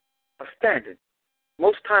are standard.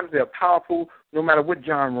 Most times they're powerful, no matter what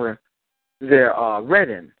genre they're read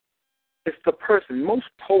in. It's the person. Most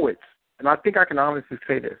poets, and I think I can honestly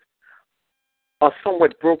say this, are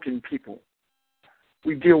somewhat broken people.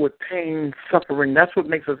 We deal with pain, suffering. That's what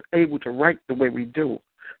makes us able to write the way we do.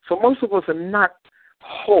 So most of us are not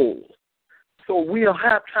whole. So we'll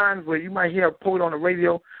have times where you might hear a poet on the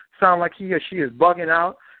radio sound like he or she is bugging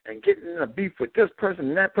out and getting in a beef with this person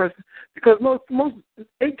and that person, because most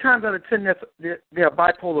 8 times out of 10 they're a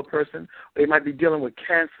bipolar person. They might be dealing with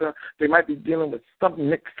cancer. They might be dealing with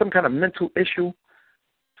some kind of mental issue.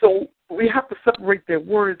 So we have to separate their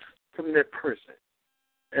words from their person.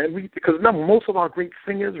 And because remember, most of our great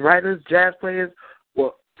singers, writers, jazz players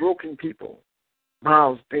were broken people.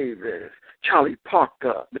 Miles Davis, Charlie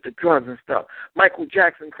Parker with the drugs and stuff, Michael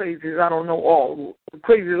Jackson, crazy as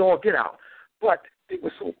crazy as all get out. But they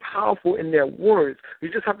were so powerful in their words. You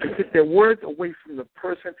just have to get their words away from the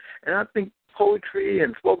person. And I think poetry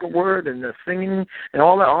and spoken word and the singing and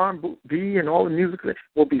all the R&B and all the music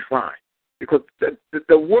will be fine, because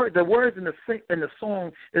the words in the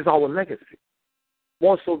song is our legacy,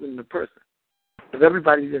 more so than the person. Because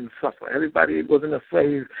everybody didn't suffer. Everybody wasn't a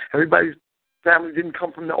slave. Everybody's family didn't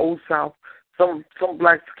come from the old South. Some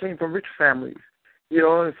blacks came from rich families.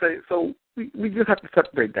 So we just have to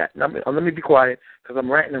separate that. Now, let me be quiet because I'm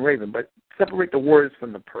ranting and raving, but separate the words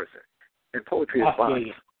from the person. And poetry is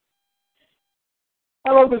fine.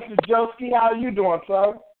 Hello, Mr. Joski. How are you doing,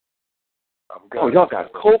 sir? I'm good. Oh, y'all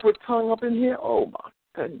got cobra tongue up in here? Oh, my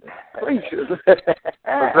goodness gracious.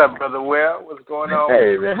 What's up, Brother Will? What's going on?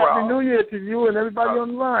 Hey, man, Happy New Year to you and everybody on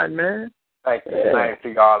the line, man. Thank you. Yeah.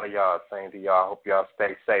 Same to all of y'all. Same to y'all. Hope y'all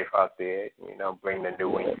stay safe out there. You know, bring the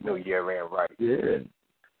new year in right. Yeah.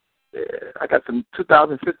 I got some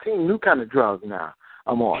 2015 new kind of drugs now.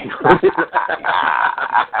 I'm on.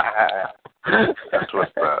 That's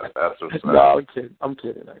what's up. No, I'm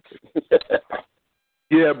kidding.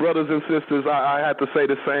 Yeah, brothers and sisters, I have to say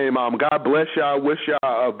the same. God bless y'all. Wish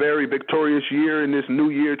y'all a very victorious year in this new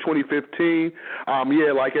year, 2015.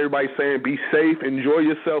 Like everybody's saying, be safe, enjoy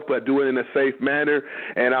yourself, but do it in a safe manner.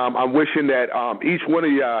 And I'm wishing that each one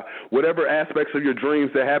of y'all, whatever aspects of your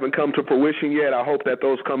dreams that haven't come to fruition yet, I hope that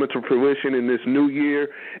those come into fruition in this new year.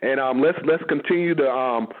 And let's continue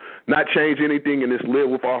to not change anything and just live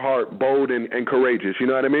with our heart bold and courageous. You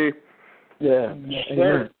know what I mean? Yeah.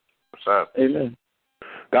 Amen. What's up? Amen.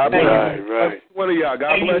 God bless right. one of y'all.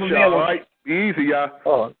 God bless y'all. All right. Be easy, y'all.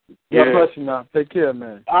 Oh, God bless you now. Take care,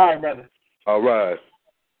 man. All right, brother. All right.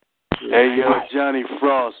 Hey, Johnny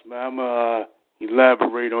Frost, man, I'm going to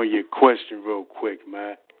elaborate on your question real quick,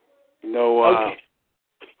 man. You know,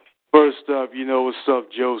 first up, you know, what's up,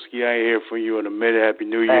 Joski? I ain't hear from you in a minute. Happy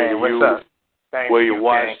New Year to you. What's up? William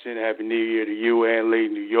Washington, Happy New Year to you and Lady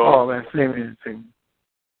New York. Oh, man, same here.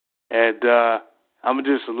 And I'm going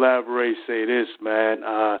to just elaborate, say this, man.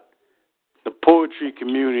 The poetry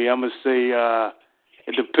community, I'm going to say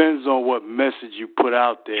it depends on what message you put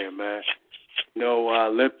out there, man. You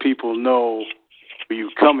know, let people know where you're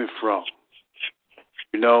coming from.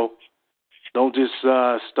 You know, don't just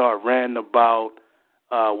start ranting about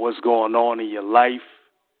what's going on in your life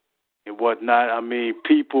and whatnot. I mean,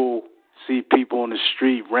 people see people on the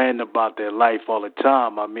street ranting about their life all the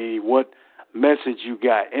time. I mean, what message you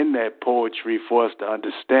got in that poetry for us to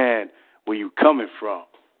understand where you coming from?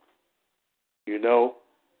 You know,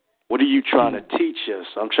 what are you trying to teach us?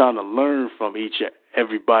 I'm trying to learn from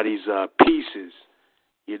everybody's pieces.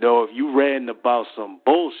 You know, if you ranting about some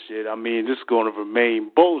bullshit, I mean, this is going to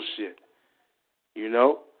remain bullshit. You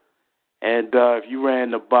know, and if you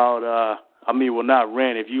ranting about, not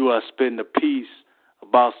rant. If you are spitting a piece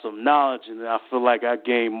about some knowledge, and I feel like I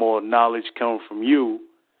gain more knowledge coming from you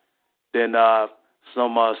than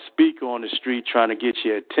some speaker on the street trying to get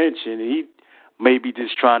your attention. He may be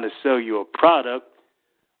just trying to sell you a product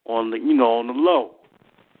on the low.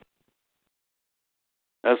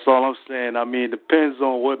 That's all I'm saying. I mean, it depends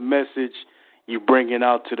on what message you bringing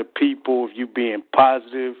out to the people. If you being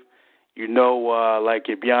positive, you know, like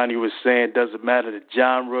Ibiani was saying, doesn't matter the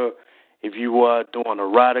genre. If you doing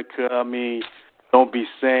erotica, I mean, don't be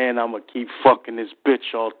saying I'm gonna keep fucking this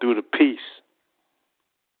bitch all through the piece.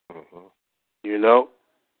 Mm-hmm. You know,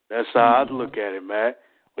 that's how I look at it, man.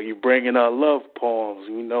 When you bringing out love poems,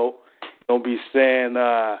 you know, don't be saying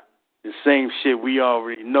the same shit we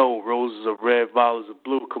already know. Roses are red, violets are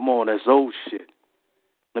blue. Come on, that's old shit.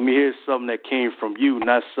 Let me hear something that came from you,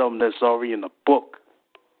 not something that's already in the book.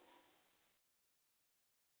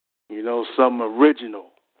 You know, something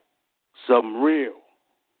original, something real,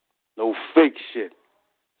 no fake shit.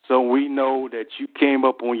 So we know that you came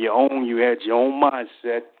up on your own. You had your own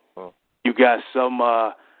mindset. You got some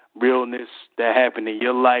realness that happened in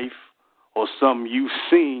your life or something you've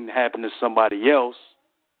seen happen to somebody else,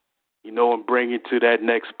 you know, and bring it to that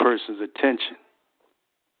next person's attention.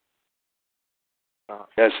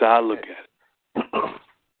 That's how I look at it.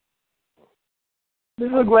 This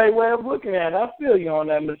is a great way of looking at it. I feel you on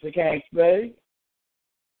that, Mr. King Spade.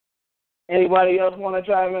 Anybody else want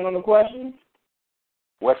to chime in on the question?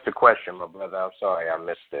 What's the question, my brother? I'm sorry, I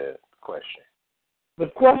missed the question. The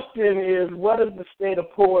question is, what is the state of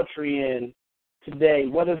poetry in today?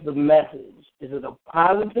 What is the message? Is it a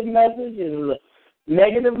positive message? Is it a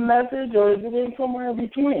negative message? Or is it in somewhere in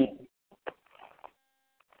between?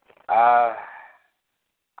 I'd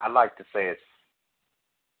like to say it's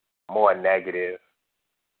more negative.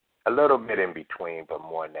 A little bit in between, but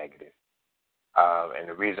more negative. And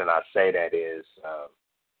the reason I say that is,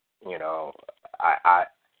 you know,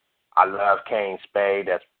 I love Kane Spade.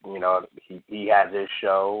 That's, you know, he has his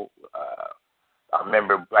show. I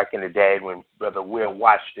remember back in the day when Brother Will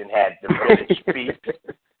Washington had the village speak,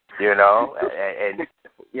 you know, and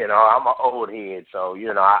you know, I'm an old head, so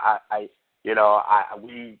you know,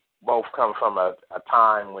 we both come from a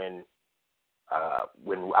time when I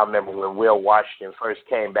remember when Will Washington first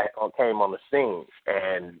came on the scene,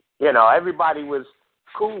 and you know, everybody was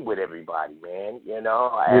cool with everybody, man. You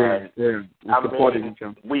know, and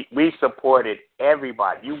we supported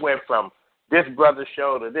everybody. You went from this brother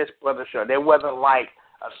show to this brother show. There wasn't like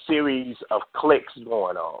series of cliques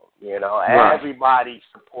going on. You know, Right. Everybody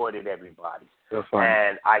supported everybody. That's right.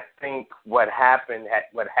 And I think what has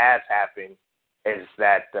happened, is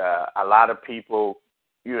that a lot of people,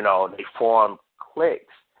 you know, they form cliques,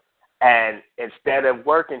 and instead of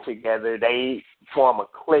working together, they form a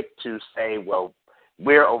clique to say, well,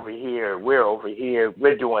 we're over here,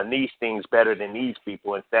 we're doing these things better than these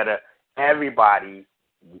people, instead of everybody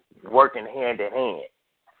working hand in hand.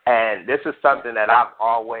 And this is something that I've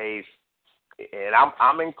always, and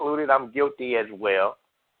I'm included, I'm guilty as well,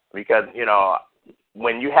 because, you know,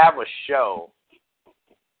 when you have a show,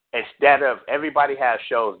 instead of, everybody has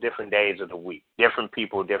shows different days of the week, different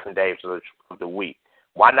people, different days of the week.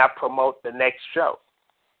 Why not promote the next show?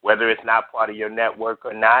 Whether it's not part of your network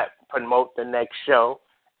or not, promote the next show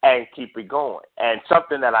and keep it going. And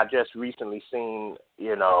something that I just recently seen,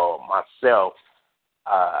 you know, myself,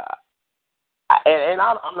 and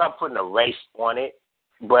I'm not putting a race on it,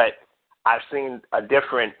 but I've seen a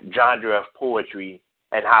different genre of poetry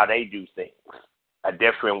and how they do things, a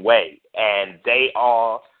different way. And they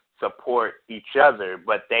all support each other,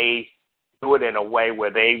 but they do it in a way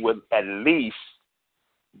where they would at least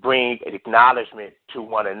bring acknowledgement to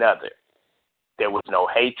one another. There was no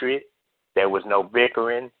hatred. There was no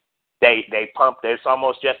bickering. They pumped. It's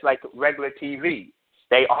almost just like regular TV.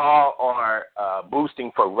 They all are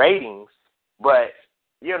boosting for ratings, but,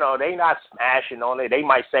 you know, they not smashing on it. They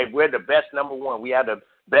might say, we're the best number one. We have the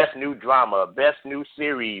best new drama, best new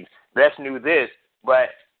series, best new this, but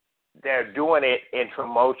they're doing it in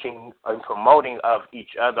promoting of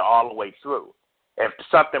each other all the way through. If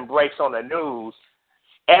something breaks on the news,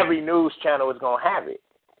 every news channel is going to have it.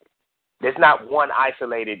 There's not one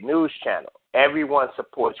isolated news channel. Everyone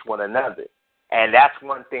supports one another. And that's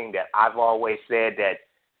one thing that I've always said that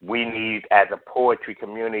we need as a poetry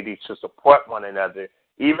community to support one another,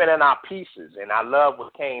 even in our pieces. And I love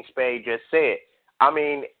what Kane Spade just said. I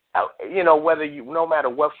mean, you know, no matter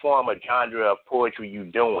what form or genre of poetry you're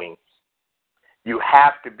doing, you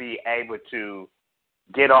have to be able to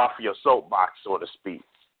get off your soapbox, so to speak.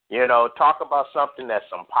 You know, talk about something that's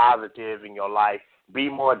some positive in your life. Be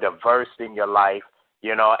more diverse in your life.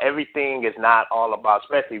 You know, everything is not all about,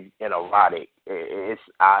 especially in erotic.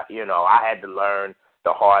 I had to learn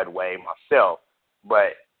the hard way myself.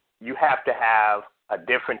 But you have to have a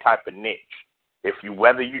different type of niche.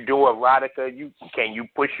 Whether you do erotica, can you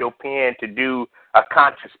push your pen to do a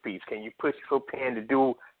conscious piece? Can you push your pen to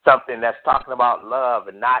do something that's talking about love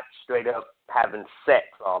and not straight up having sex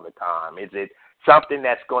all the time? Is it something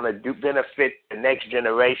that's going to benefit the next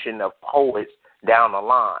generation of poets down the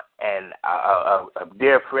line? And a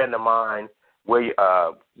dear friend of mine,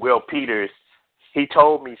 Will Peters, he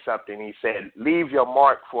told me something. He said, leave your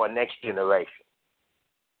mark for a next generation.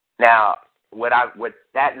 Now, what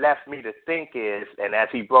that left me to think is, and as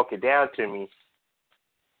he broke it down to me,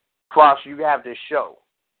 Cross, you have this show.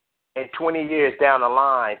 And 20 years down the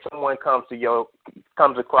line, someone comes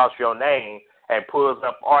across your name and pulls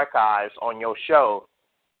up archives on your show.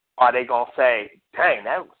 Are they going to say, dang,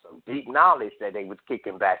 that was some deep knowledge that they was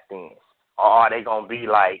kicking back then? Or are they going to be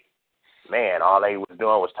like, man, all they was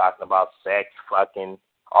doing was talking about sex, fucking,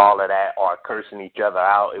 all of that, or cursing each other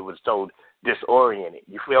out? It was so disoriented.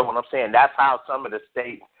 You feel what I'm saying? That's how some of the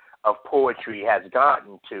state of poetry has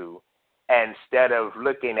gotten to. And instead of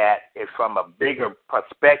looking at it from a bigger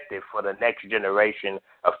perspective for the next generation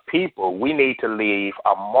of people, we need to leave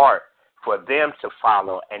a mark for them to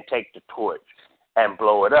follow and take the torch and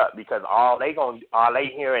blow it up, because all they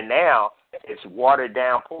hearing now is watered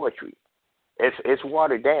down poetry. It's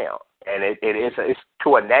watered down, and it's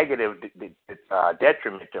to a negative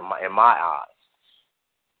detriment in my eyes.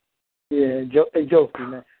 Yeah, Josie,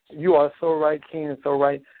 man, you are so right, King, so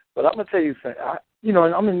right. But I'm gonna tell you something.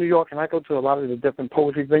 I'm in New York, and I go to a lot of the different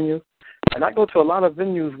poetry venues, and I go to a lot of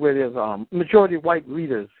venues where there's majority white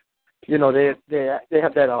readers. You know, they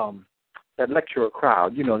have that lecturer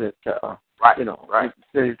crowd. You know that. Right. You know, right.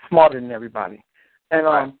 They're smarter than everybody. And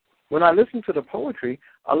right. When I listen to the poetry,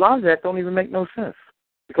 a lot of that don't even make no sense,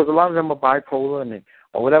 because a lot of them are bipolar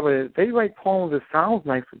or whatever. They write poems that sounds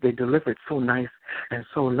nice, but they deliver it so nice and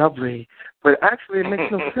so lovely. But actually, it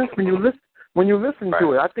makes no sense when you listen. When you listen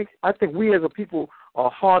to it, I think we as a people are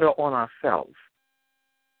harder on ourselves.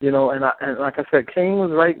 You know, and like I said, Kane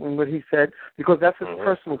was right in what he said, because that's his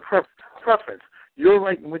personal preference. You're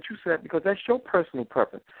right in what you said, because that's your personal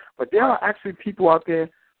preference. But there are actually people out there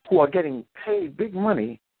who are getting paid big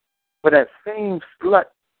money for that same slut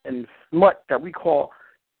and smut that we call,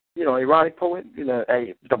 you know, erotic poet, you know,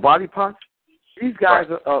 the body parts. These guys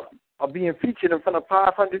are being featured in front of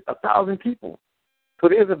 500, 1,000 people. So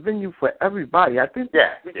there's a venue for everybody. I think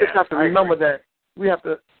we just have to remember that We have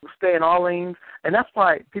to stay in our lanes. And that's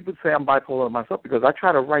why people say I'm bipolar myself, because I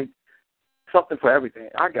try to write something for everything.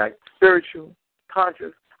 I got spiritual,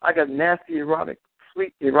 conscious. I got nasty erotic,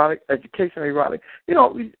 sweet erotic, educational erotic. You know,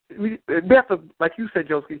 we have to, like you said,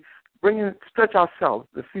 Josie, stretch ourselves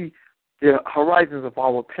to see the horizons of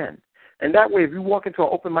our pen. And that way, if you walk into an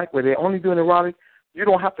open mic where they're only doing erotic, you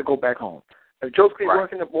don't have to go back home. If Josie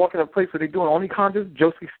walking in a place where they're doing only conscious,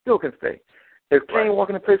 Josie still can stay. If Kane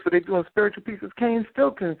walking in a place where they're doing spiritual pieces, Kane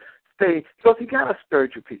still can stay. Josie got a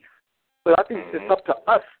spiritual piece. But I think it's up to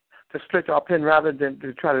us to stretch our pen rather than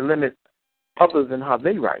to try to limit others in how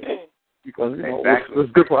they write. Because you know,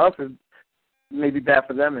 what's good for us is maybe bad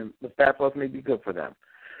for them, and what's bad for us may be good for them.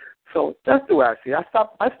 So that's the way I see it. I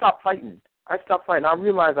stopped fighting. I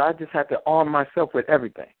realized I just had to arm myself with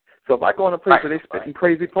everything. So if I go in a place where they're spitting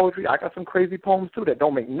crazy poetry, I got some crazy poems, too, that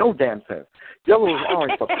don't make no damn sense. Yellow is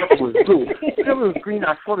orange, but purple is blue. Yellow is green,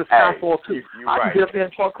 I saw the sky fall, too. I can get up there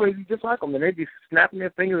and talk crazy just like them, and they be snapping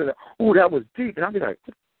their fingers and, ooh, that was deep. And I'll be like,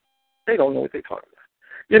 they don't know what they're talking about.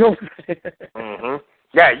 You know what I'm saying?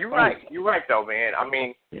 Yeah, you're right. You're right, though, man. I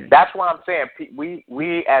mean, that's why I'm saying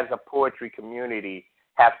we as a poetry community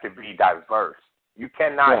have to be diverse. You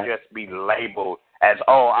cannot just be labeled as,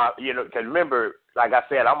 because remember, like I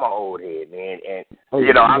said, I'm an old head, man, and,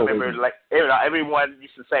 I remember, like, everyone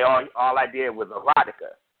used to say all I did was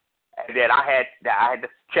erotica. And then I had to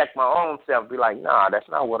check my own self, be like, nah, that's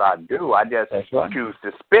not what I do. I just choose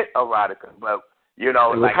to spit erotica. But,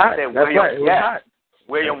 like I said,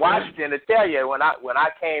 William Washington, to tell you, when I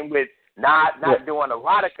came with not doing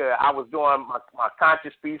erotica, I was doing my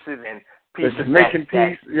conscious pieces and pieces making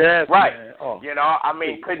peace, yes, right. Oh.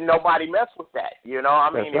 Couldn't nobody mess with that. It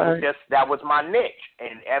was just, that was my niche,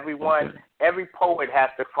 and every poet has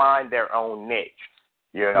to find their own niche.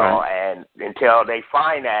 And until they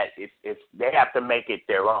find that, it's they have to make it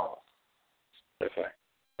their own. That's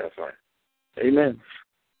right. Amen.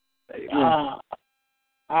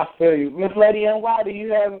 I feel you, Miss Lady NY. Do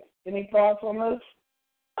you have any thoughts on this?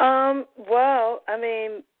 Well, I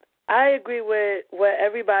mean, I agree with what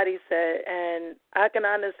everybody said, and I can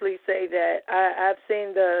honestly say that I've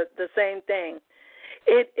seen the same thing.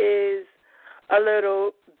 It is a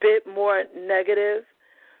little bit more negative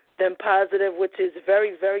than positive, which is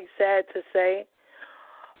very, very sad to say.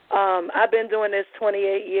 I've been doing this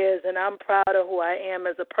 28 years, and I'm proud of who I am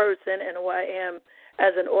as a person and who I am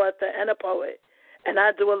as an author and a poet. And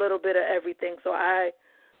I do a little bit of everything, so I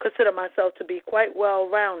consider myself to be quite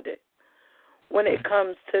well-rounded when it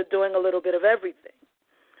comes to doing a little bit of everything.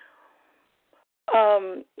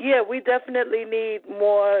 We definitely need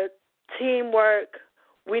more teamwork.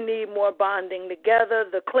 We need more bonding together,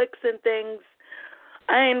 the cliques and things.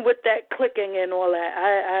 I ain't with that clicking and all that.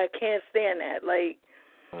 I can't stand that. Like,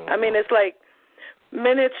 I mean, it's like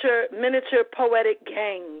miniature poetic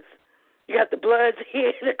gangs. You got the Bloods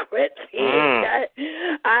here, the Crips here.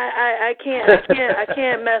 I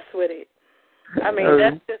can't mess with it. I mean,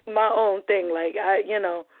 that's just my own thing. Like,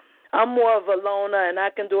 I'm more of a loner, and I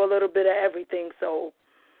can do a little bit of everything. So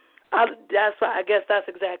that's why I guess that's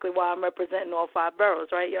exactly why I'm representing all 5 boroughs,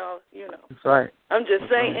 right, y'all? That's right. I'm just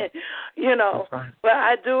saying, Right. But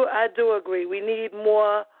I do agree. We need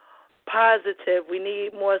more positive. We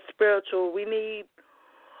need more spiritual. We need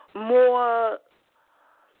more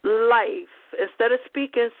life. Instead of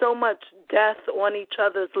speaking so much death on each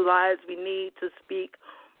other's lives, we need to speak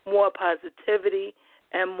more positivity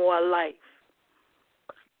and more life.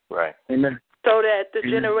 Right. Amen. So that the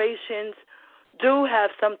generations do have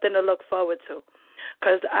something to look forward to.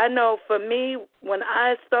 Because I know for me, when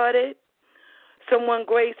I started, someone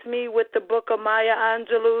graced me with the book of Maya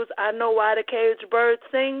Angelou's I Know Why the Caged Bird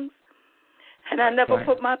Sings, and I never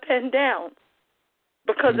put my pen down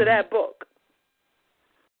because of that book.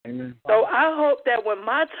 Amen. So I hope that when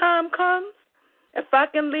my time comes, if I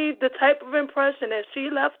can leave the type of impression that she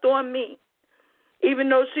left on me, even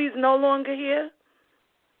though she's no longer here,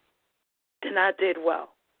 then I did well.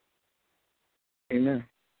 Amen.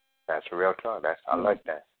 That's a real talk. I like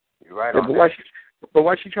that. You're right. But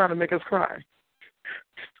why is she trying to make us cry?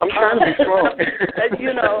 I'm trying to be strong. I'm trying to be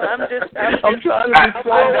strong.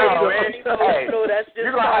 That's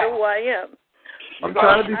just part of who I am. I'm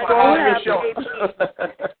trying to be strong.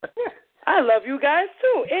 I love you guys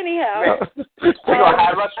too. Anyhow, we're gonna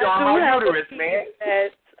have us strong on uterus, man.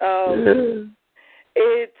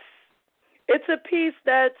 It's a piece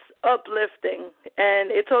that's uplifting,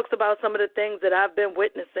 and it talks about some of the things that I've been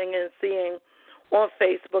witnessing and seeing on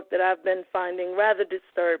Facebook that I've been finding rather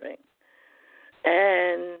disturbing.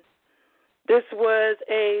 And this was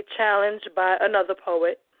a challenge by another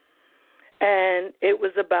poet, and it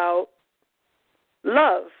was about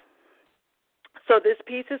love. So this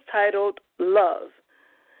piece is titled Love.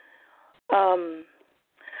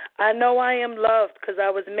 I know I am loved because I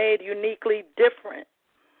was made uniquely different.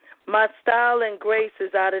 My style and grace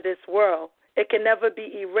is out of this world. It can never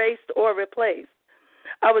be erased or replaced.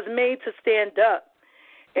 I was made to stand up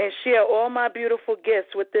and share all my beautiful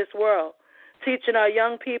gifts with this world, teaching our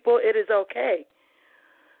young people it is okay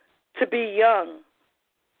to be young,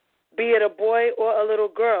 be it a boy or a little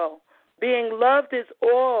girl. Being loved is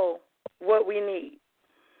all what we need.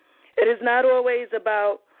 It is not always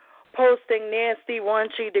about posting nasty,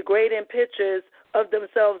 raunchy, degrading pictures of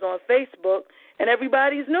themselves on Facebook and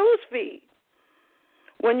everybody's news feed.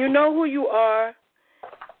 When you know who you are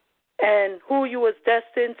and who you was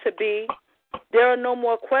destined to be, there are no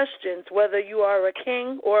more questions whether you are a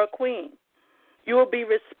king or a queen. You will be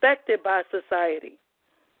respected by society.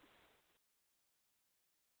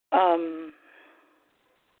 Hold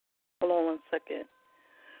on one second.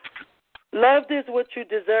 Loved is what you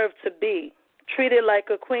deserve to be, treated like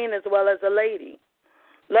a queen as well as a lady.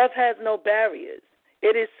 Love has no barriers.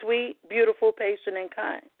 It is sweet, beautiful, patient, and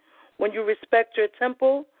kind. When you respect your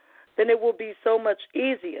temple, then it will be so much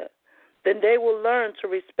easier. Then they will learn to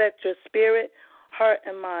respect your spirit, heart,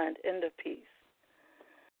 and mind. End of peace.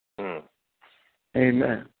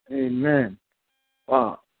 Amen. Amen.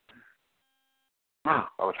 Wow. I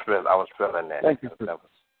was feeling that. Thank you.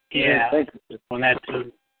 Yeah, thank you on that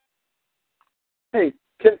too. Hey,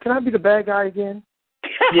 can I be the bad guy again?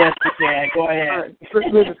 Yes, yeah. Go ahead. All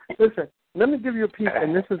right, listen. Let me give you a piece,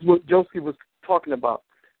 and this is what Josie was talking about.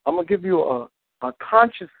 I'm gonna give you a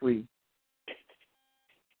consciously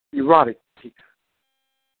erotic piece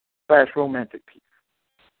 / romantic piece.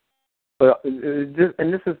 But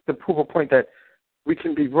and this is to prove a point that we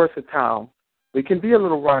can be versatile. We can be a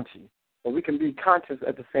little raunchy, but we can be conscious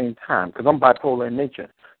at the same time, because I'm bipolar in nature.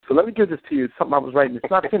 So let me give this to you. It's something I was writing. It's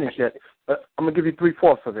not finished yet, but I'm going to give you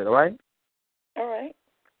 3/4 of it, all right? All right.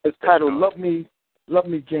 It's titled Love Me,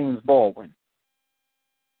 James Baldwin.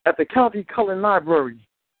 At the County Cullen Library,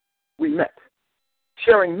 we met,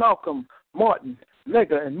 sharing Malcolm, Martin,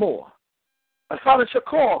 Mega, and more. Asada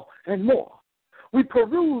Shakur and more. We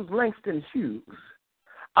perused Langston Hughes.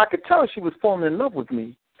 I could tell she was falling in love with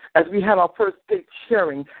me as we had our first date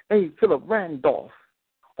sharing A. Philip Randolph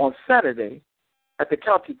on Saturday at the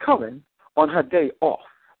County Cullen on her day off.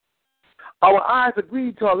 Our eyes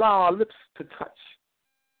agreed to allow our lips to touch.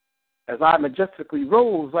 As I majestically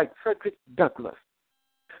rose like Frederick Douglass,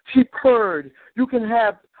 she purred, "You can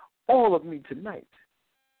have all of me tonight,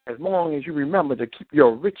 as long as you remember to keep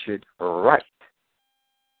your Richard right."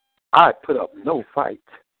 I put up no fight.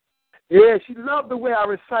 Yeah, she loved the way I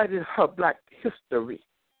recited her black history.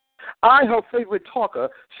 I, her favorite talker,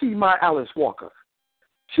 she my Alice Walker.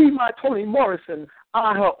 She my Toni Morrison,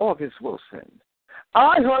 I her August Wilson.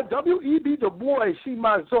 I her W.E.B. Du Bois, she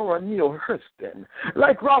my Zora Neale Hurston.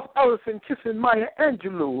 Like Ralph Ellison kissing Maya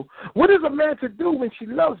Angelou. What is a man to do when she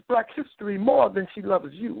loves black history more than she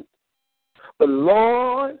loves you? But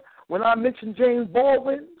Lord, when I mention James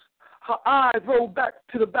Baldwin, her eyes rolled back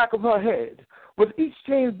to the back of her head. With each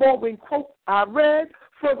James Baldwin quote I read,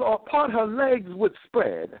 further apart her legs would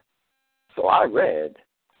spread. So I read,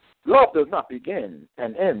 love does not begin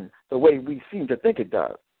and end the way we seem to think it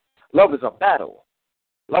does. Love is a battle.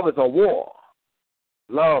 Love is a war.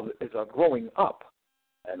 Love is a growing up.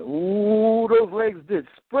 And ooh, those legs did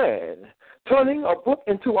spread, turning a book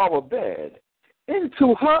into our bed.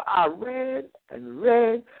 Into her I read and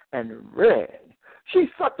read and read. She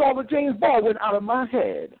sucked all the James Baldwin out of my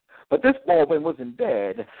head. But this Baldwin wasn't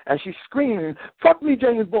dead, and she screamed, "Fuck me,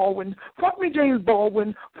 James Baldwin! Fuck me, James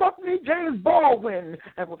Baldwin! Fuck me, James Baldwin!"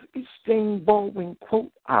 And with each James Baldwin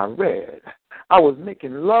quote I read, I was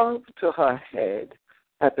making love to her head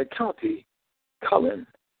at the County Cullen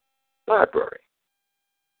Library.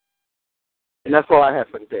 And that's all I have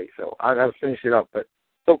for today, so I got to finish it up. But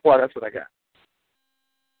so far, that's what I got.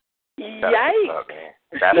 Yikes.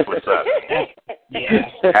 That's what's up, man. Yeah.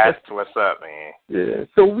 That's what's up, man. Yeah.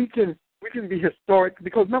 So we can be historic,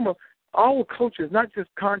 because remember, our culture is not just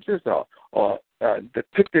conscious or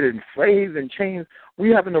depicted in slaves and chains. We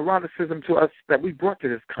have an eroticism to us that we brought to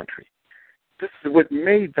this country. This is what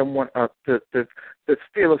made them want to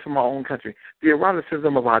steal us from our own country. The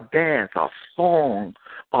eroticism of our dance, our song,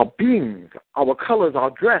 our beings, our colors,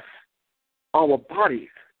 our dress, our bodies.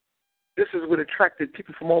 This is what attracted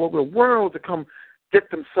people from all over the world to come get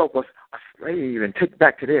themselves a slave and take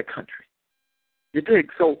back to their country. You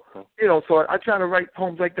dig? So, so I try to write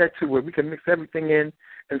poems like that too, where we can mix everything in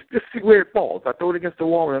and just see where it falls. I throw it against the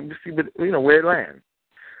wall and just see where it lands.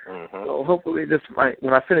 Mm-hmm. So hopefully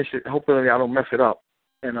when I finish it, hopefully I don't mess it up,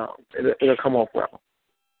 and it'll come off well.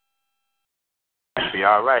 You'll be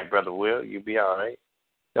all right, Brother Will. You'll be all right.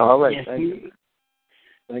 All right. Yes, Thank you.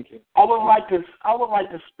 Thank you. I would like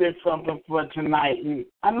to spit something for tonight. And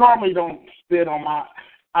I normally don't spit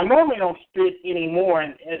anymore,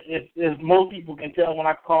 and as most people can tell when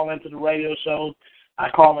I call into the radio shows, I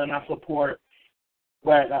call in, I support.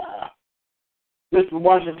 But Mr.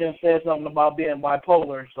 Washington said something about being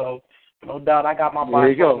bipolar, so no doubt I got my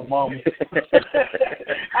bipolar moment.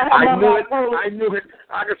 I knew it.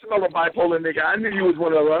 I could smell a bipolar nigga. I knew you was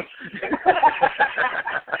one of us.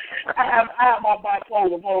 I have my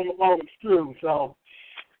bipolar moments too. So,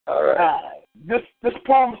 all right. This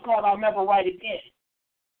poem is called "I'll Never Write Again."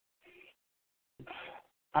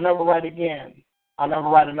 I'll never write again. I'll never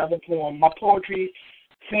write another poem. My poetry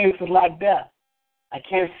seems to lack depth. I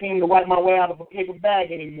can't seem to write my way out of a paper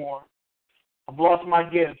bag anymore. I've lost my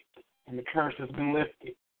gift, and the curse has been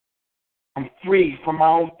lifted. I'm free from my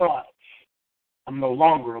own thoughts. I'm no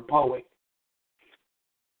longer a poet.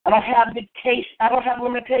 I don't have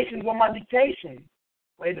limitations on my dictation.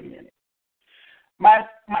 Wait a minute. My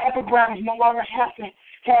epigrams no longer have to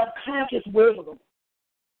have conscious wisdom.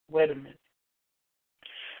 Wait a minute.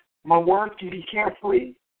 My words can be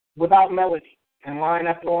carefree without melody, and line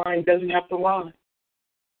after line doesn't have to rhyme.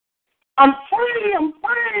 I'm free,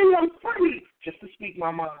 just to speak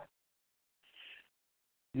my mind.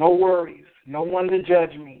 No worries, no one to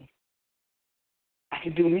judge me. I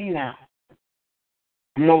can do me now.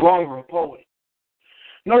 I'm no longer a poet.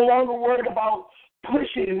 No longer worried about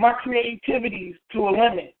pushing my creativity to a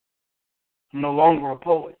limit. I'm no longer a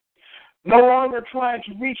poet. No longer trying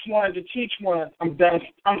to reach one, to teach one. I'm done.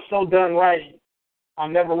 I'm so done writing. I'll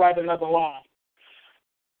never write another line.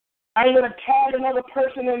 I ain't gonna tag another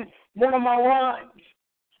person in one of my rhymes.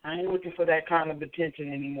 I ain't looking for that kind of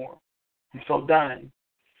attention anymore. I'm so done.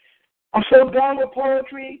 I'm so done with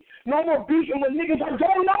poetry. No more beefing with niggas I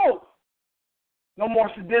don't know. No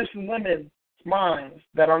more seducing women's minds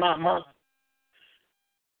that are not mine.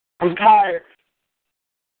 I'm tired.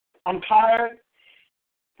 I'm tired.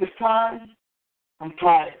 This time, I'm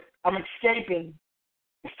tired. I'm escaping.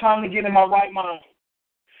 It's time to get in my right mind.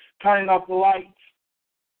 Turning off the lights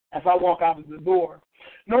as I walk out of the door.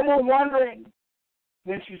 No more wondering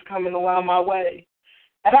when she's coming around my way.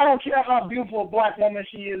 And I don't care how beautiful a black woman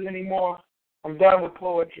she is anymore. I'm done with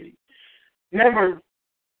poetry. Never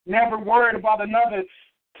worried about another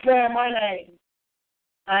saying my name.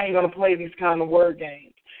 I ain't going to play these kind of word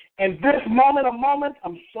games. And this moment,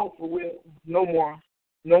 I'm so for real. No more.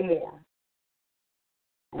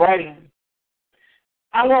 Writing.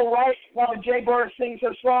 I won't write while the Jaybird sings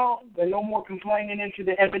her song, but no more complaining into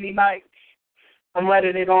the ebony nights. I'm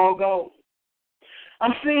letting it all go.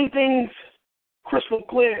 I'm seeing things crystal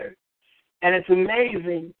clear, and it's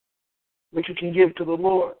amazing what you can give to the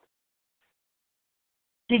Lord.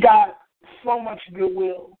 He got so much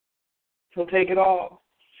goodwill. He'll take it all.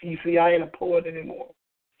 You see, I ain't a poet anymore.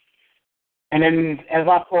 And then as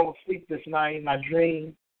I fall asleep this night in my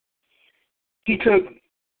dream, he took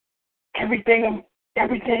everything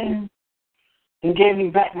and gave me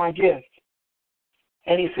back my gift.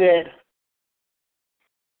 And he said,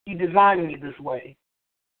 he designed me this way.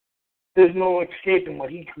 There's no escaping what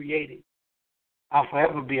he created. I'll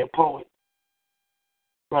forever be a poet,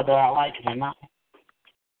 whether I like it or not.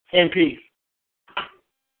 In peace.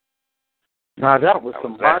 Now that was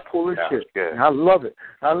some bipolar shit. I love it.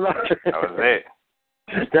 That was it.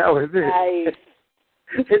 That was it.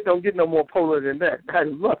 Nice. It don't get no more polar than that. I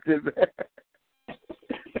loved it, man.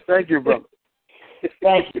 Thank you, brother.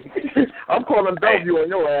 Thank you. I'm calling Bellevue on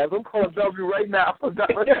your ass. I'm calling Bellevue right now.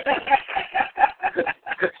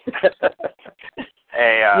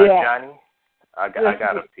 Hey, Johnny, I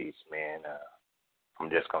got a piece, man. I'm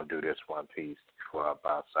just going to do this one piece before I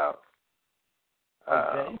bounce out.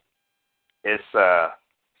 Okay. It's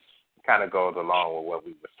kind of goes along with what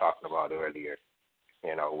we was talking about earlier.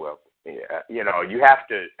 You have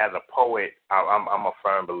to, as a poet, I'm a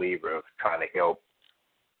firm believer of trying to help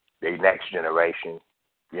the next generation,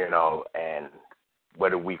 and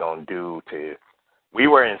what are we going to do to, we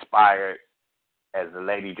were inspired, as the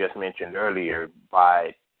lady just mentioned earlier,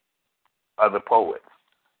 by other poets,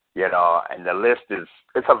 and the list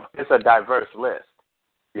it's a diverse list,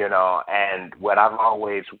 and what I've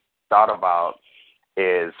always thought about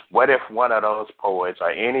is, what if one of those poets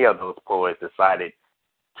or any of those poets decided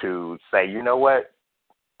to say, you know what,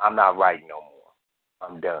 I'm not writing no more,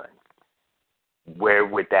 I'm done. Where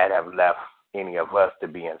would that have left any of us to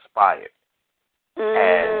be inspired?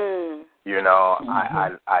 And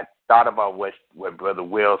I thought about what Brother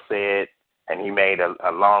Will said, and he made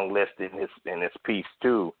a long list in his piece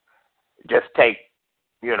too. Just take,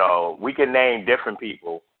 we can name different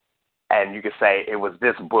people and you could say it was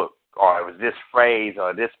this book or it was this phrase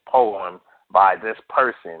or this poem by this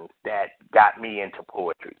person that got me into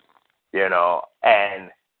poetry, and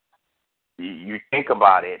you think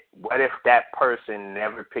about it, what if that person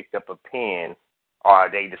never picked up a pen or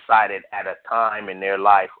they decided at a time in their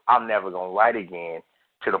life, I'm never going to write again,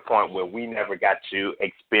 to the point where we never got to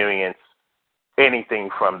experience anything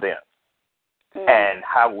from them? And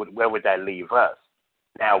where would that leave us?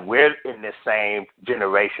 Now, we're in the same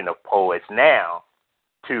generation of poets now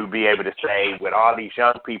to be able to say, with all these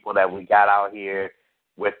young people that we got out here,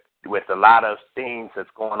 with a lot of things that's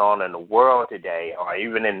going on in the world today, or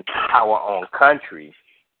even in our own country,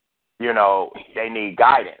 they need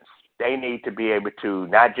guidance. They need to be able to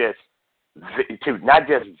not just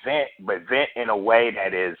vent, but vent in a way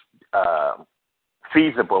that is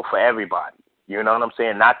feasible for everybody. You know what I'm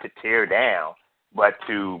saying? Not to tear down, but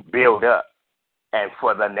to build up, and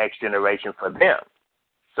for the next generation, for them.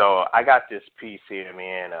 So I got this piece here,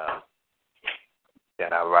 man,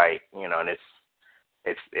 that I write, and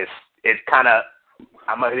it's kind of,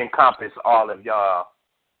 I'm going to encompass all of y'all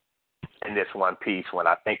in this one piece. When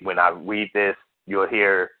I read this, you'll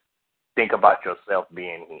think about yourself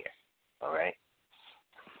being here. All right?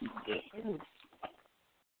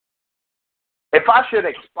 If I should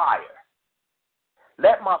expire,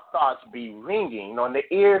 let my thoughts be ringing on the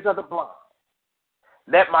ears of the blind.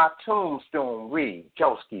 Let my tombstone read,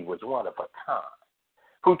 Joski was one of a kind,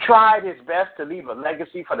 who tried his best to leave a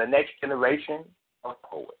legacy for the next generation of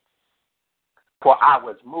poets. For I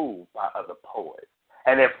was moved by other poets.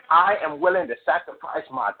 And if I am willing to sacrifice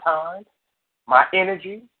my time, my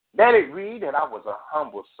energy, let it read that I was a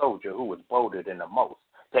humble soldier who was bolder than the most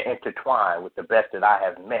to intertwine with the best that I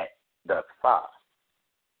have met thus far,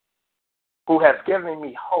 who has given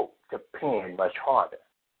me hope to pen much harder.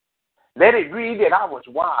 Let it read that I was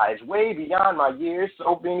wise, way beyond my years.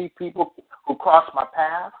 So many people who cross my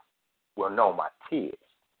path will know my tears.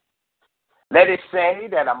 Let it say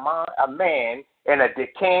that a man in a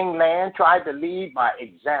decaying land tried to lead by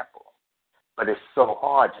example. But it's so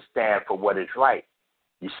hard to stand for what is right,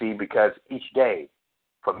 you see, because each day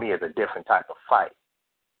for me is a different type of fight.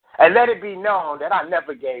 And let it be known that I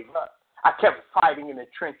never gave up. I kept fighting in the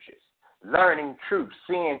trenches, learning truth,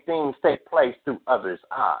 seeing things take place through others'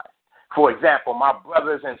 eyes. For example, my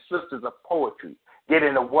brothers and sisters of poetry,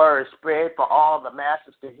 getting the word spread for all the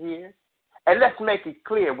masses to hear. And let's make it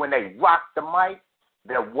clear, when they rock the mic,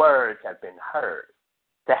 their words have been heard,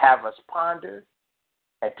 to have us ponder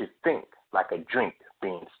and to think like a drink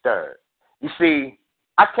being stirred. You see,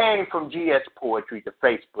 I came from GS Poetry to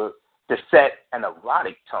Facebook to set an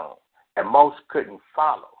erotic tone that most couldn't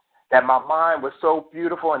follow, that my mind was so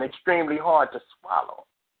beautiful and extremely hard to swallow.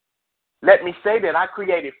 Let me say that I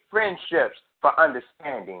created friendships for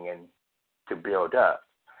understanding and to build up,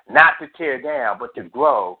 not to tear down, but to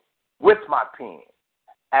grow with my pen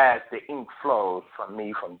as the ink flows from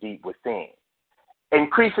me from deep within,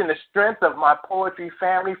 increasing the strength of my poetry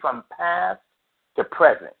family from past to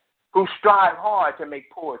present, who strive hard to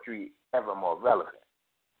make poetry ever more relevant.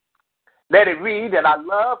 Let it read that I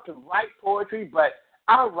love to write poetry, but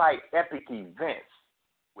I write epic events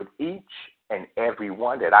with each and every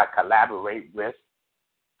one that I collaborate with,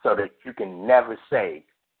 so that you can never say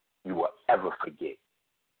you will ever forget.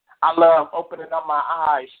 I love opening up my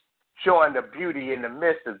eyes, showing the beauty in the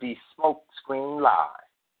midst of these smoke screen lies.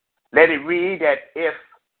 Let it read that if,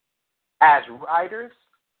 as writers,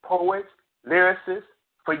 poets, lyricists,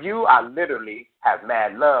 for you, I literally have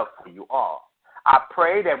mad love for you all. I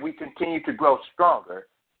pray that we continue to grow stronger.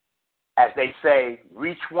 As they say,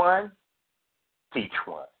 reach one, teach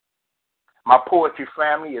one. My poetry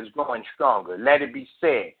family is growing stronger. Let it be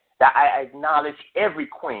said that I acknowledge every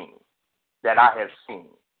queen that I have seen.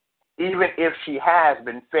 Even if she has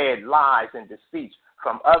been fed lies and deceits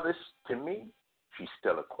from others, to me, she's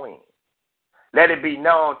still a queen. Let it be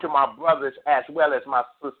known to my brothers as well as my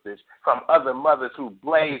sisters from other mothers who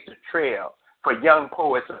blaze the trail for young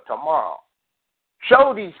poets of tomorrow.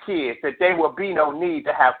 Show these kids that there will be no need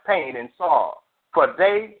to have pain and sorrow, for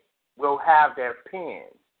they will have their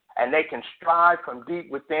pens, and they can strive from deep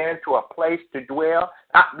within to a place to dwell,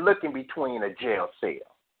 not looking between a jail cell.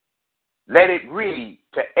 Let it read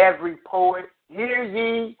to every poet, hear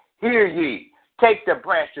ye, hear ye. Take the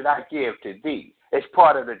branch that I give to thee. It's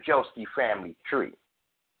part of the Joski family tree.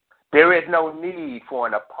 There is no need for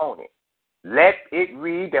an opponent. Let it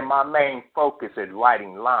read that my main focus is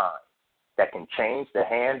writing lines that can change the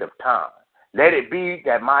hand of time. Let it be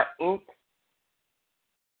that my ink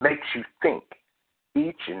makes you think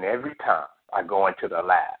each and every time I go into the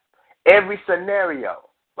lab. Every scenario,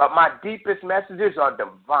 but my deepest messages are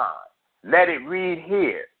divine. Let it read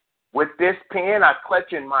here With this pen I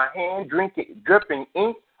clutch in my hand, dripping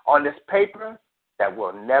ink on this paper that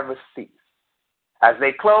will never cease. As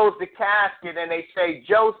they close the casket and they say,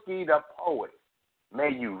 Joski the poet,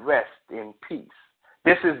 may you rest in peace.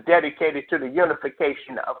 This is dedicated to the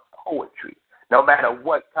unification of poetry. No matter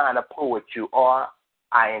what kind of poet you are,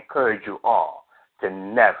 I encourage you all to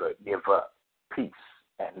never give up. Peace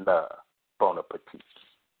and love. Bon appetit.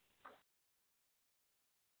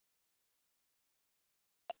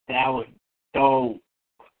 That was dope.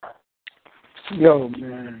 Yo,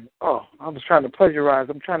 man. Oh, I was trying to plagiarize.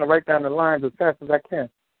 I'm trying to write down the lines as fast as I can.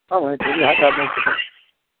 All right, yeah,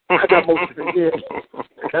 I got most of it. Yeah.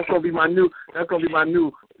 That's gonna be my new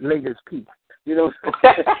latest piece. You know.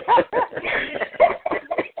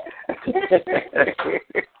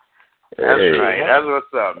 That's right. That's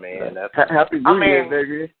what's up, man. Happy New Year,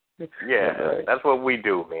 baby. Yeah, that's what we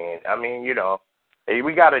do, man. I mean, you know,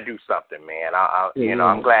 we got to do something, man. You know,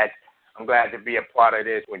 I'm glad to be a part of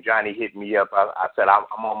this. When Johnny hit me up, I said I'm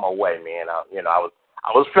on my way, man. I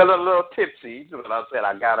was feeling a little tipsy, but I said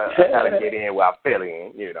I gotta get in where I feel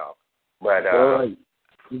in, you know. But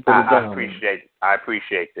I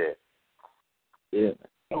appreciate that. Yeah.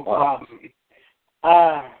 No problem.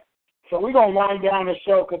 So we're going to wind down the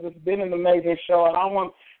show because it's been an amazing show, and I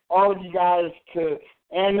want all of you guys to,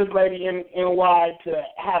 and this lady in NY, to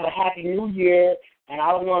have a happy new year, and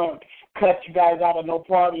I don't want to cut you guys out of no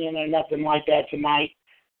partying or nothing like that tonight.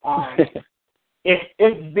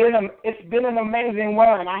 It's been an amazing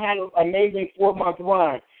run. I had an amazing 4-month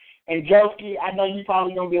run. And Joski, I know you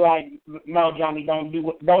probably gonna be like, no, Johnny, don't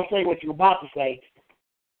say what you're about to say.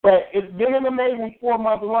 But it's been an amazing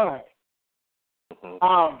 4-month run.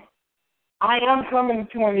 I am coming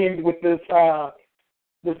to an end with this talk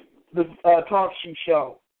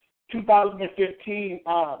show. 2015,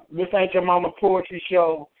 This Ain't Your Mama Poetry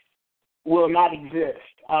Show will not exist.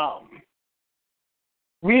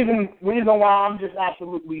 Reason why I'm just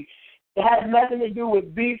absolutely, it has nothing to do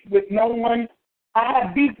with beef with no one. I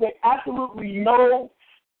have beef with absolutely no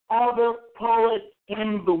other poet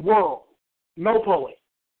in the world. No poet.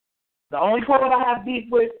 The only poet I have beef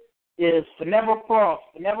with is Forever Frost.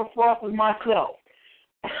 Forever Frost is myself.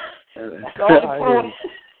 That's the only poet.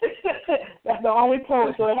 That's the only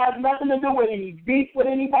poet. So it has nothing to do with any beef with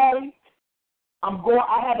anybody.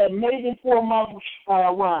 I had an amazing 4-month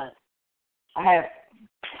run. I had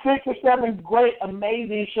 6 or 7 great,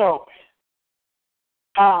 amazing shows.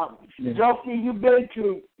 Josie, you've been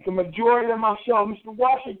to the majority of my show. Mr.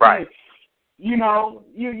 Washington, right. You know,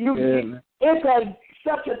 it's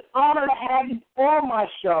such an honor to have you on my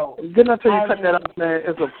show. Didn't I tell you cut that out, man?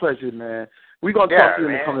 It's a pleasure, man. We're going to talk to you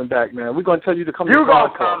into coming back, man. We're going to tell you to come to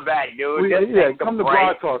Blog Talk. You're going to come back, dude. Come to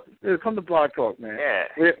Blog Talk. Yeah, come to Blog Talk, man.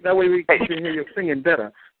 Yeah. That way we can hear you singing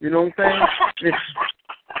better. You know what I'm saying?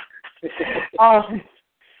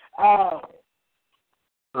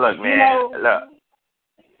 Look, man, look.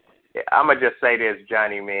 I'm going to just say this,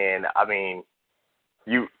 Johnny, man. I mean,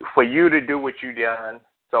 for you to do what you've done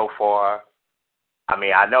so far, I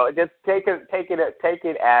mean, I know, just take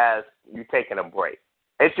it as you taking a break.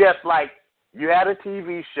 It's just like you had a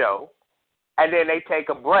TV show, and then they take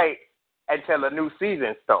a break until a new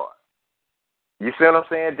season starts. You see what I'm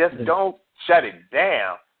saying? Just don't shut it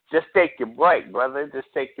down. Just take your break, brother. Just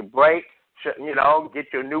take your break. You know,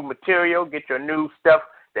 get your new material, get your new stuff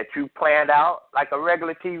that you planned out like a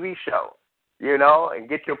regular TV show, you know, and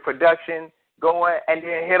get your production going and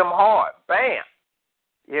then hit them hard. Bam.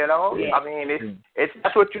 You know, I mean, it's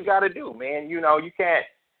that's what you got to do, man. You know, you can't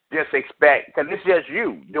just expect, because it's just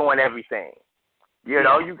you doing everything. You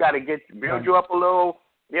know, you got to build you up a little,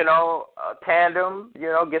 you know, tandem, you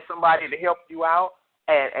know, get somebody to help you out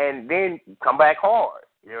and then come back hard.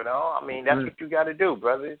 You know, I mean, that's what you got to do,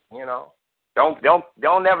 brother. You know, don't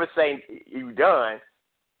ever say you done,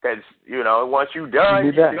 because, you know, once you done,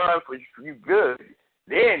 you done for you good.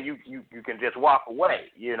 Then you can just walk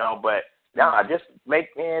away, you know. But no, just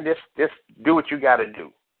just do what you got to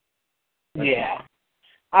do. Yeah,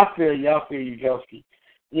 I feel you, Joski.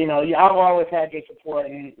 You know, I've always had your support,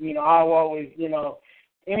 and you know, I've always, you know,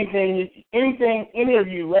 anything, any of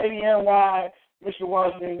you, Lady NY, Mr.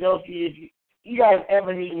 Washington, Joski, if you guys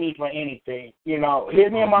ever need me for anything, you know,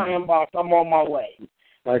 hit me in my inbox. I'm on my way.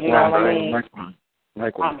 Likewise, you know what I mean?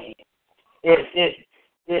 Likewise. I mean,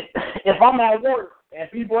 if I'm at work and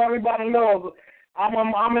everybody knows I'm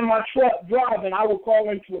in my truck driving, I will call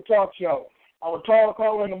into a talk show. I would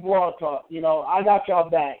call in a Blog Talk. You know, I got y'all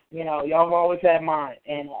back. You know, y'all have always had mine.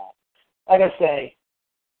 And like I say,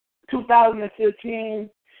 2015,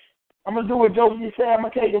 I'm going to do what Josie said. I'm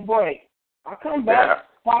going to take a break. I'll come back.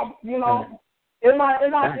 You know, It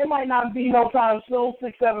might not be no time soon,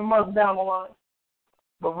 6-7 months down the line.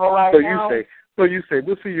 But for right now, you say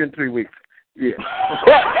we'll see you in 3 weeks. Yeah.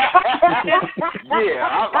 Yeah.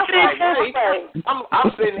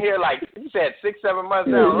 I'm sitting here like you said 6-7 months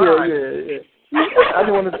down the line. Yeah. I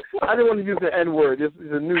didn't want to use the N word. It's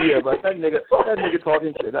a new year, but that nigga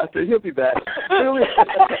talking shit. I said he'll be back. Really?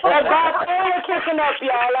 That bipolar kicking up,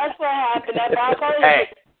 y'all. That's what happened. That bipolar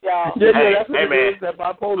y'all. Yeah, that's what hey, it man. is. That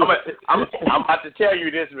bipolar. I'm about to tell you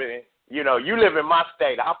this, man. You know, you live in my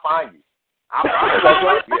state. I'll find you. I'm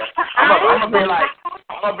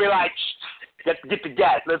gonna be like, get the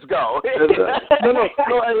gas. Let's go. No.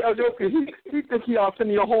 Hey, Joker, he think he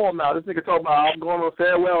Arsenio Hall now. This nigga talking about I'm going on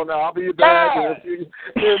farewell now. I'll be back. Arsenio,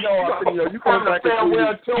 you come back in 3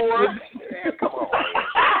 weeks. Tour. Come on.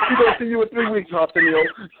 He's gonna see you in 3 weeks, Arsenio.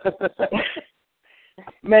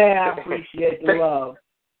 Man, I appreciate the love.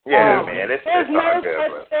 Yeah, man. There's no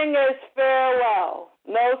such thing as farewell.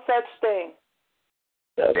 No such thing.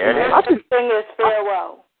 No such thing as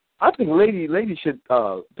farewell. I think Lady should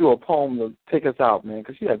do a poem to take us out, man,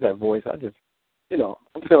 because she has that voice. I just, I'm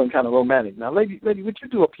feeling kind of romantic. Now, Lady, would you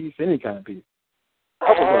do a piece, any kind of piece?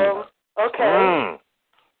 Okay.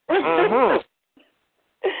 Mm-hmm.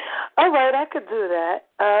 All right, I could do that.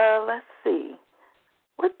 Let's see.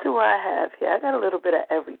 What do I have here? I got a little bit of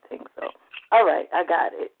everything, so. All right, I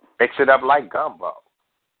got it. Mix it up like gumbo.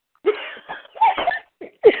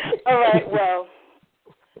 All right, well,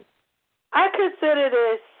 I consider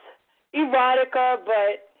this erotica,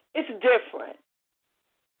 but it's different.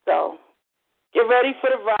 So, get ready for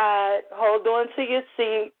the ride. Hold on to your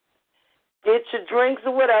seat. Get your drinks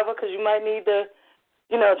or whatever, because you might need to,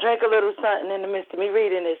 drink a little something in the midst of me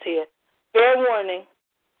reading this here. Fair warning.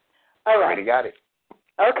 All right. Already got it.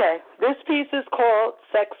 Okay. This piece is called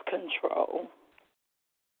Sex Control.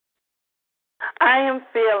 I am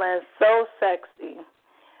feeling so sexy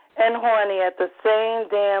and horny at the same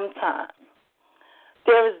damn time.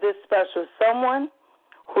 There is this special someone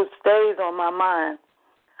who stays on my mind.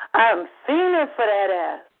 I am fiending for that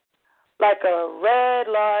ass like a red,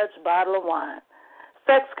 large bottle of wine.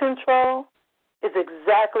 Sex control is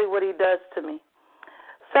exactly what he does to me.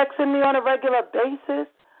 Sexing me on a regular basis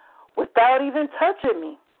without even touching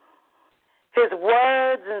me. His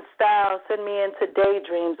words and style send me into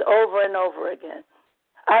daydreams over and over again.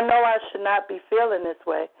 I know I should not be feeling this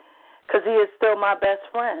way because he is still my best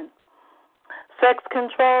friend. Sex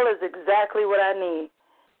control is exactly what I need.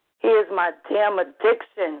 He is my damn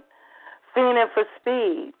addiction, fiending for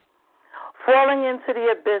speed, falling into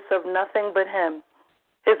the abyss of nothing but him,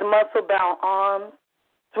 his muscle-bound arms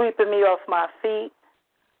sweeping me off my feet,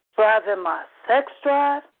 driving my sex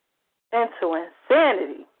drive into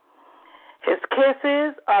insanity. His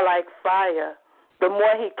kisses are like fire. The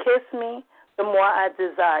more he kisses me, the more I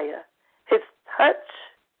desire. His touch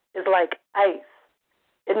is like ice.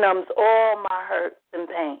 It numbs all my hurt and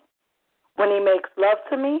pain. When he makes love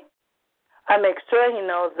to me, I make sure he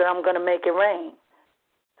knows that I'm going to make it rain.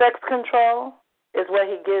 Sex control is what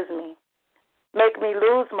he gives me. Make me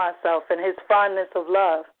lose myself in his fondness of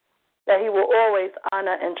love, that he will always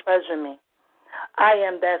honor and treasure me. I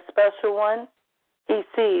am that special one he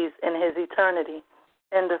sees in his eternity.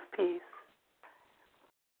 End of piece.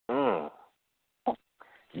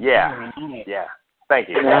 Yeah. Thank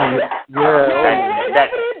you.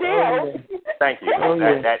 Thank you.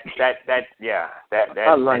 That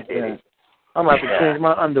I like that. I'm about to change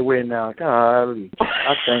my underwear now. Golly.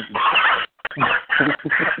 I thank you.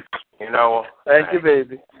 Thank you,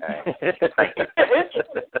 baby. Thank you.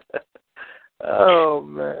 Oh,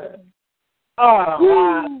 man.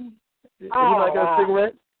 Anybody got a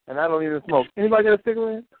cigarette? And I don't even smoke. Anybody got a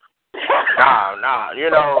cigarette? No. I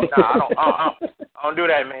don't do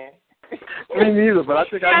that, man. Me neither, but I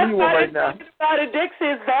think I need one right now.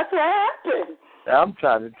 Addictions, that's what happened. I'm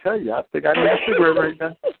trying to tell you, I think I need a cigarette right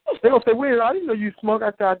now. They're going to say, wait, I didn't know you smoke.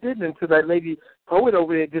 I said I didn't until that lady poet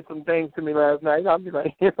over there did some things to me last night. I'll be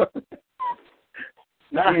like, you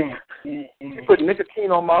put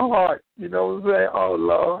nicotine on my heart. You know what I'm saying? Oh,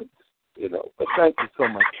 Lord. But thank you so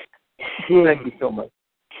much. Thank you so much.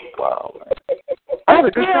 Wow, man. I had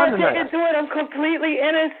a good time tonight. I do it. I'm completely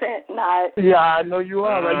innocent. Not. Yeah, I know you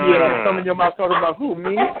are. Like, you have something in your mouth talking about who,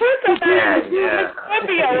 me? Of course I'm not.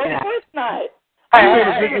 Scorpio. Of course not.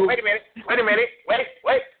 Hey, wait a minute.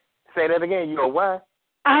 Wait. Say that again. You know why?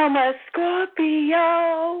 I'm a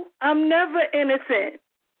Scorpio. I'm never innocent.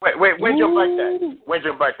 Wait. When's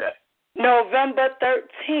your birthday? November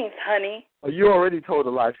 13th, honey. Oh, you already told a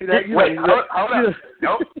lie. See that? Wait, hold on.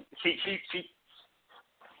 No, she.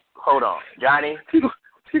 Hold on, Johnny. She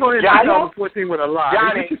gonna end 2014 with a lie.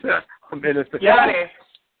 Johnny. I'm innocent. Johnny,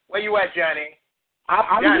 where you at, Johnny?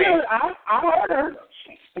 I heard her.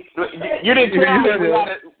 You didn't tell me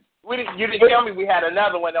you didn't tell me we had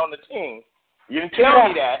another one on the team. You didn't tell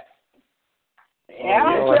me that. Yeah. You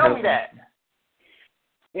didn't tell me that.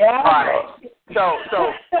 Yeah. All right. So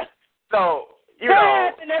you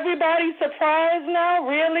know. And everybody's surprised now,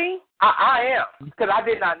 really? I am, because I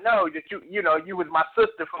did not know that you was my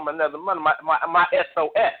sister from another mother, my SOS.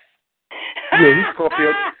 Yeah, he's Scorpio.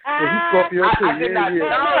 He's Scorpio too. I did not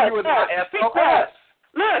know you was my SOS.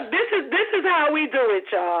 Look, this is how we do it,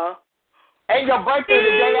 y'all. And your birthday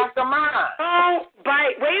the day after mine. Don't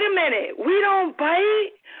bite. Wait a minute. We don't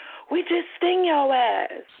bite. We just sting your ass.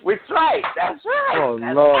 That's right. That's right. Oh,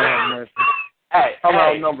 Lord have mercy. Hey, I'm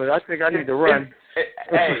outnumbered. I think I need to run.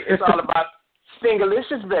 It's all about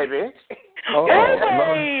Stingalicious, baby. Oh,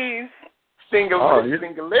 Always.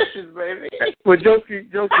 Stingalicious, baby. Well, Josie,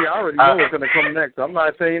 I already know what's going to come next. I'm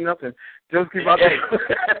not saying nothing. Josie about to...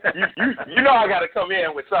 you know I got to come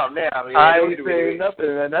in with something now. I ain't saying nothing,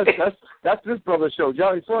 man. That's this brother's show,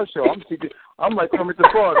 Johnny Floyd's show. I'm like Kermit the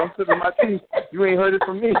Frog. I'm sipping my tea. You ain't heard it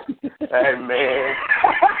from me. Hey, man.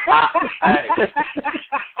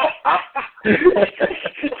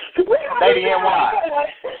 Lady NY.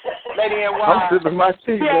 I'm sipping my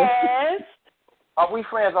tea, man. Yes. Are we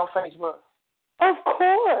friends on Facebook? Of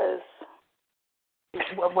course.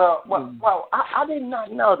 Well, I did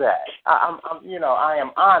not know that. I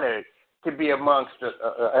am honored to be amongst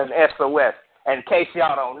an SOS. And in case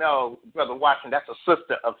y'all don't know, Brother Washington, that's a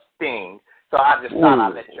sister of Sting. So I just thought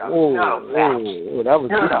I'd let y'all know that. That was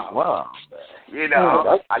good. Wow.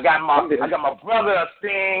 I got my brother of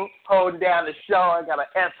Sting holding down the show. I got an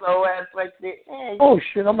SOS right there. Oh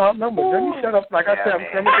shit, I'm outnumbered. Let me shut up. Like I said, I'm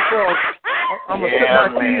Kermit the Frog. I'm gonna sit my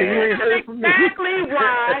tea and you ain't heard from me. Exactly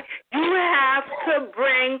why you have to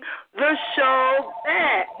bring the show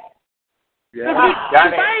back. Yeah.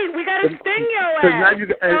 We got to sting your ass.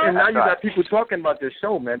 Now you got people talking about this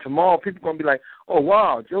show, man. Tomorrow people going to be like, oh,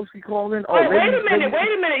 wow, Josie calling. Oh, wait a minute.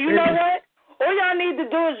 You know what? All y'all need to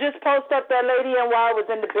do is just post up that Lady NY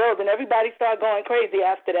was in the building. Everybody start going crazy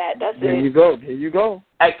after that. That's it. There you go.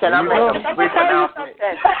 Hey, can I make a brief announcement?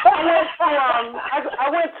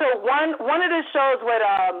 I went to one of the shows with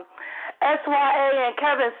SYA and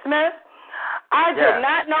Kevin Smith. I did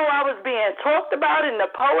not know I was being talked about in the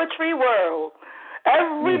poetry world.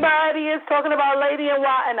 Everybody is talking about Lady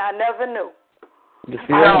NY, and I never knew.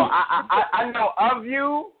 I know of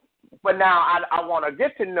you, but now I want to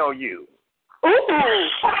get to know you. Ooh.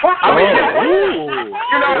 I mean,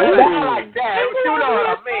 you know, not like that. You know what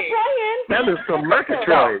I mean? That is some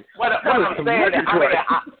Mercantile. What I'm saying is,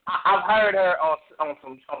 I've heard her on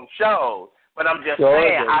some shows, but I'm just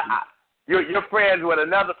saying, you're friends with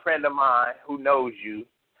another friend of mine who knows you,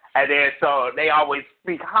 and then so they always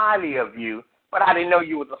speak highly of you. But I didn't know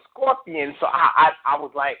you was a Scorpion, so I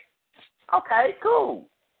was like, okay, cool.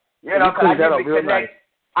 You know, because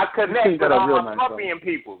I connect with all my Scorpion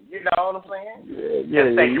people. You know what I'm saying?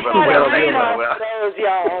 Yeah. Thank you, brother.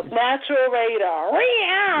 Y'all. Natural radar.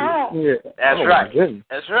 Yeah. That's right. Goodness.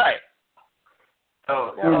 That's right.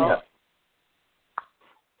 So,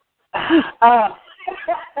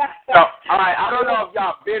 so, all right, I don't know if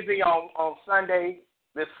y'all busy on Sunday,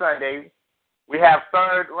 this Sunday. We have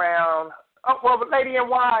third round. Oh, well, but Lady NY,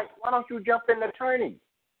 why don't you jump in the tourney?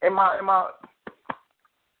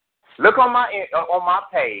 Look on my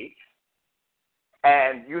page,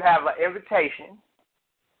 and you have an invitation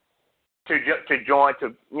to join,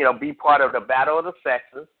 to be part of the Battle of the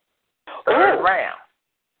Sexes third round.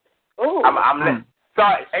 Ooh.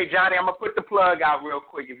 Sorry, hey Johnny, I'm gonna put the plug out real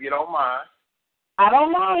quick if you don't mind. I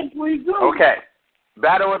don't mind, please do. Okay.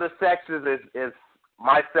 Battle of the Sexes is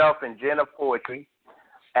myself and Jen of Poetry,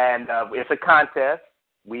 and it's a contest.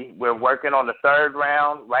 We're working on the third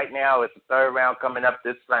round. Right now, it's the third round coming up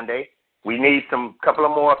this Sunday. We need couple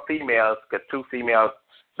of more females, because 2 females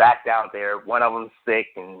backed out there. One of them's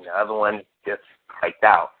sick, and the other one just freaked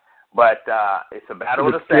out. But it's a Battle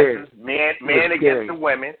of the Sexes, men against the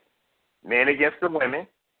women. Men against the women.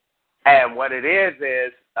 And what it is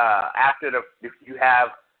if you have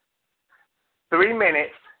 3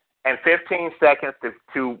 minutes and 15 seconds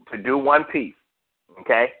to do one piece,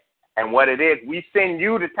 okay? And what it is, we send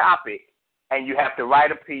you the topic, and you have to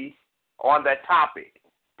write a piece on that topic.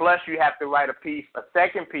 Plus, you have to write a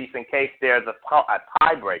second piece in case there's a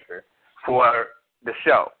tiebreaker for the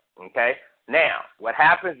show, okay? Now, what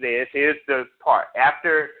happens is, here's the part.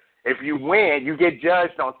 If you win, you get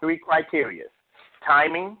judged on 3 criteria: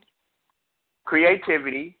 timing,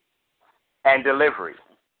 creativity, and delivery.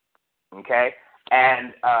 Okay?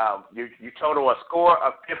 And you total a score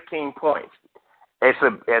of 15 points.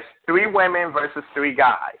 It's 3 women versus 3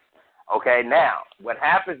 guys. Okay, now, what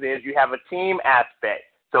happens is you have a team aspect.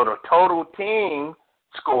 So the total team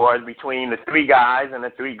scores between the 3 guys and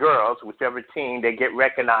the 3 girls, whichever team, they get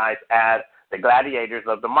recognized as the gladiators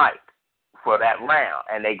of the mic for that round.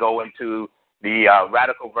 And they go into the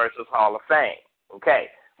Radical versus Hall of Fame. Okay,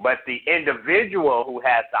 but the individual who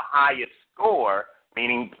has the highest score,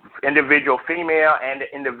 meaning individual female and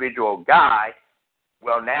the individual guy,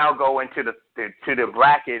 will now go into the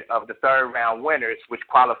bracket of the 3rd round winners, which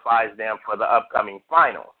qualifies them for the upcoming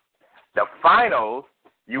finals. The finals,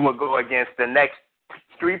 you will go against the next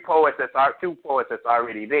 2 poets that's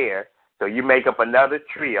already there. So you make up another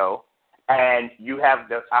trio, and you have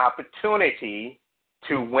the opportunity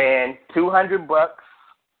to win $200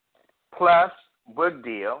 plus book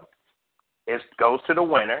deal. It goes to the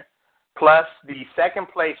winner. Plus the 2nd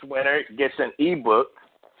place winner gets an ebook.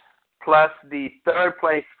 Plus the 3rd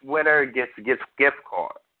place winner gets gift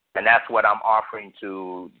card, and that's what I'm offering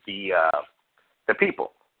to the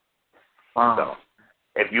people. Wow. So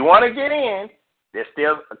if you want to get in, there's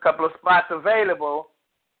still a couple of spots available,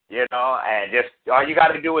 you know, and just all you got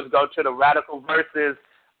to do is go to the Radical Versus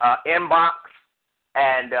inbox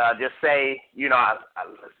and just say, you know,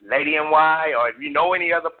 Lady NY, or if you know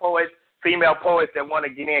any other poets, female poets that want to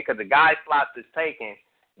get in, because the guy slots is taken.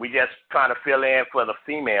 We just trying to fill in for the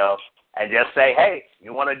females and just say, hey,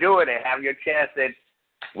 you want to do it and have your chance at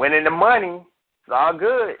winning the money. It's all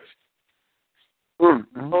good.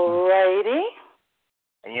 Alrighty.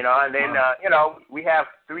 And, you know, and then, you know, we have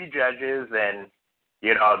 3 judges, and,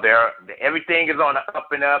 you know, everything is on the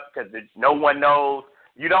up and up because no one knows.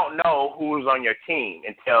 You don't know who's on your team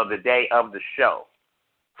until the day of the show.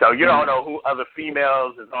 So you don't know who other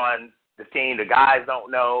females is on the team. The guys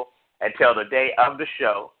don't know until the day of the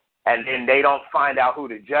show, and then they don't find out who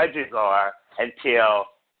the judges are until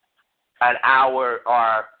an hour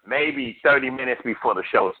or maybe 30 minutes before the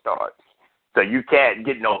show starts. So you can't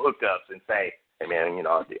get no hookups and say, hey, man, you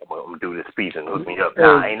know, I'm going to do this piece and hook me up.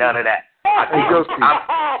 Nah, ain't none of that.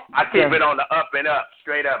 I keep it on the up and up,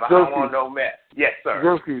 straight up. I don't want no mess. Yes, sir.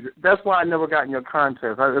 Josie, that's why I never got in your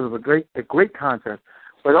contest. It was a great contest.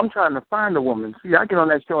 But I'm trying to find a woman. See, I get on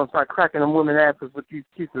that show and start cracking them women asses with these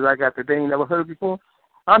pieces I got that they ain't never heard before.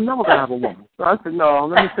 I'm never going to have a woman. So I said, no,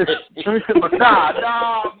 let me sit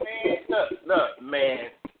Nah, man. Look,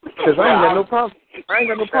 man. Because I ain't got no problem. I ain't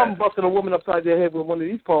got no problem busting a woman upside their head with one of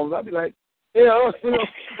these poems. I'd be like, I'm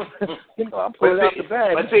pulling out the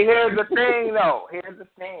bag. But see, here's the thing, though. Here's the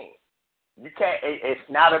thing. You can't. It's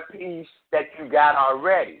not a piece that you got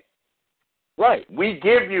already. Right. We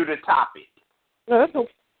give you the topic. No, that's no.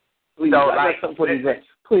 Please, so, I got something for these guys.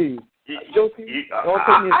 Please. Josie, don't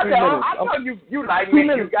take me 3 minutes. I know you like 2 me.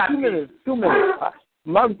 minutes. You got 2 minutes. 2 minutes.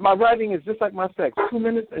 My writing is just like my sex. 2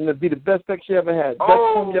 minutes, and it'll be the best sex you ever had. Best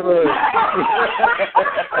poem you ever heard.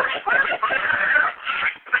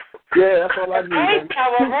 Yeah, that's all I need.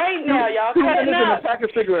 Right now, y'all. 2 minutes and a pack of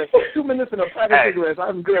cigarettes. 2 minutes and a pack of cigarettes.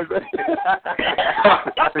 I'm good.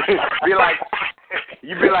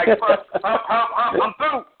 You be like, I'm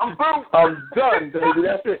through. I'm done, baby.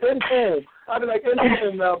 That's it. In hand. I'll be like, in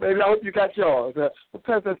hand now, baby. I hope you got yours.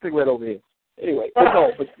 Pass that cigarette over here. Anyway,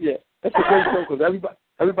 but yeah, that's a great show because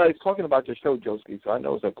everybody's talking about your show, Josie. So I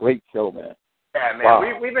know it's a great show, man. Yeah, man.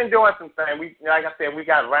 Wow. We've been doing some things. Like I said, we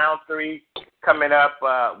got round 3 coming up,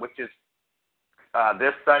 which is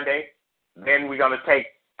this Sunday. Then we're gonna take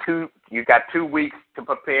 2. You got 2 weeks to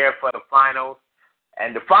prepare for the finals,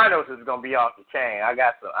 and the finals is gonna be off the chain. I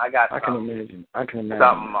got I can imagine. Something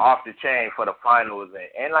off the chain for the finals,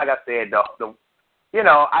 and like I said,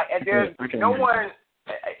 there's no one.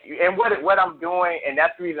 And what I'm doing, and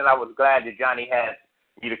that's the reason I was glad that Johnny had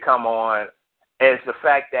you to come on, is the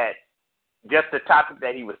fact that just the topic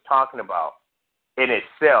that he was talking about in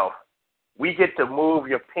itself, we get to move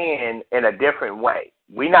your pen in a different way.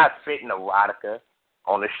 We're not fitting erotica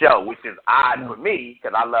on the show, which is odd for me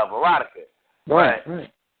because I love erotica. Right.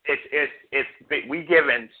 It's we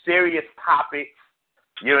giving serious topics,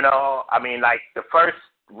 you know. I mean, like the first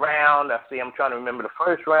round. I'm trying to remember the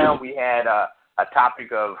first round. We had a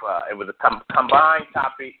topic of it was a combined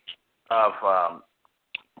topic of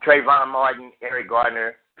Trayvon Martin, Eric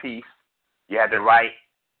Gardner piece. You had to write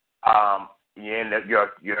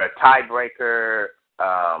your tiebreaker.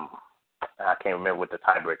 I can't remember what the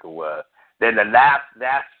tiebreaker was. Then the last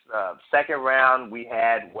second round we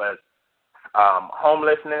had was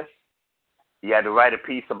homelessness. You had to write a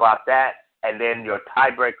piece about that, and then your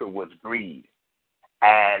tiebreaker was greed.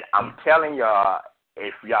 And I'm telling y'all,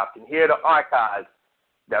 if y'all can hear the archives,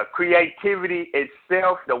 the creativity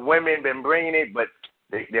itself, the women been bringing it, but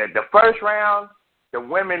the first round, the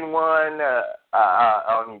women won.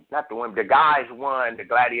 Not the women. The guys won the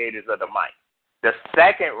Gladiators of the Mic. The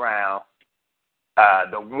second round,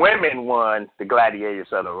 the women won the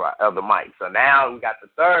Gladiators of the Mic. So now we got the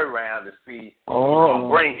third round to see who's gonna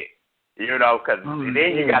bring it. You know, because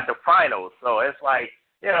then you got the finals. So it's like,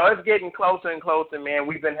 you know, it's getting closer and closer, man.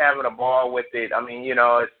 We've been having a ball with it. I mean, you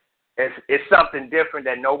know, it's something different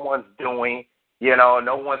that no one's doing. You know,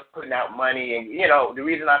 no one's putting out money. And, you know, the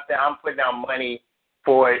reason I say I'm putting out money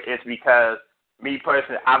for it is because me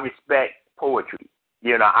personally, I respect poetry.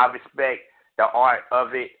 You know, I respect the art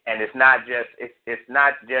of it, and it's not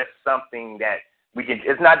just something that we can.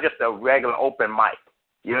 It's not just a regular open mic.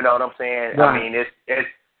 You know what I'm saying? Right. I mean,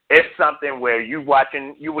 it's something where you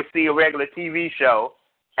would see a regular TV show,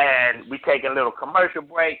 and we take a little commercial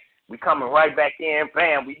break. We coming right back in,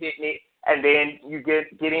 bam, we hitting it, and then you get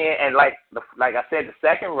in, and like I said, the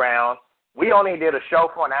second round, we only did a show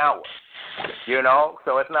for an hour. You know,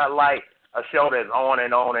 so it's not like a show that's on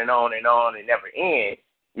and on and on and on and never ends.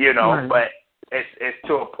 You know, right. But it's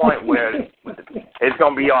to a point where it's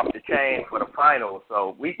gonna be off the chain for the finals.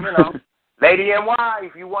 So we, you know, Lady NY,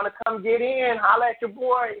 if you want to come get in, holla at your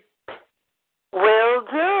boy. Will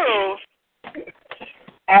do.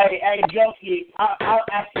 Hey, Josie, I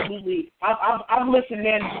absolutely. I've listened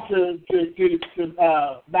in to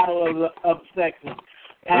Battle of the Sexes,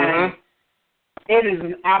 and it is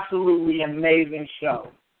an absolutely amazing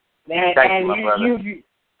show. And, Thank you, my brother.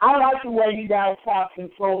 I like the way you guys have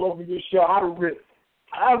control over your show. I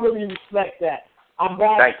really respect that. I've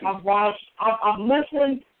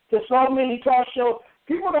listened to so many talk shows.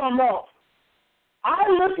 People don't know. I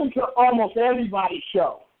listen to almost everybody's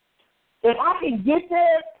show. If I can get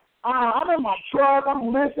there, I'm in my truck,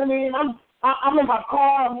 I'm listening. I'm in my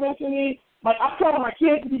car, I'm listening. Like, I'm telling my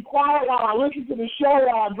kids to be quiet while I listen to the show,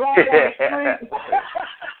 while I drive down the street.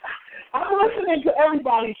 I'm listening to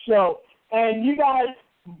everybody's show. And you guys,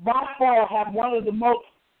 by far, have one of the most.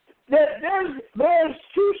 There's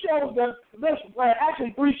two shows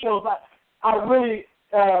actually three shows I really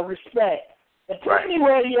respect. The Tiffany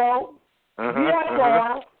Radio,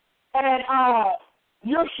 VFR, and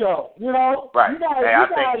your show. You know, right? You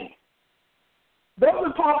guys. Those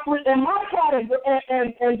are top three in my category,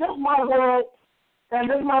 and just my world, and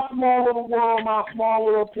this is my small little world, my small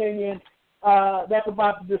little opinion that's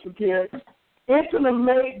about to disappear. Those are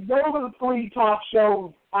the three top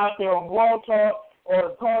shows out there on World Talk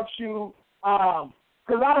or Talk Show.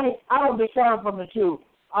 Because I don't discern from the two.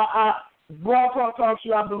 World Talk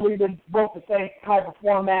Show, I believe they're both the same type of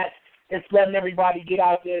format. It's letting everybody get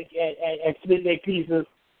out there and spit their pieces.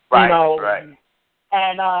 Right. You know, right.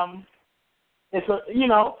 And it's so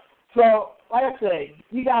like I say,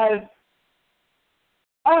 you guys.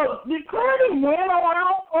 Oh, did Clarity win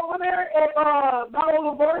around over there at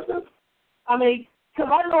Battle of the Verses? I mean,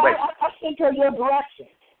 because I know I sent her your direction.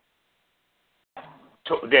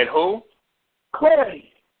 Did who?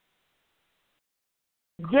 Clarity.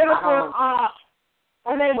 Jennifer.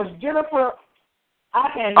 Her name was Jennifer. I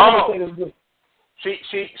can't remember say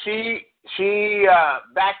this. She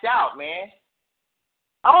backed out, man.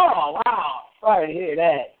 Oh wow! Sorry to hear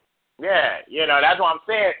that. Yeah, you know, that's what I'm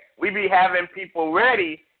saying. We be having people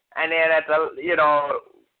ready, and then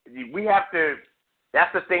we have to.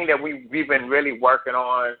 That's the thing that we've been really working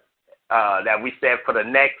on. That we said for the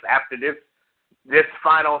next after this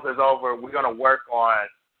finals is over, we're gonna work on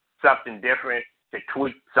something different to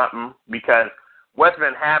tweak something, because what's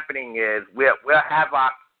been happening is we'll have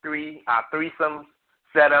our threesomes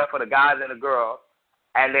set up for the guys and the girls,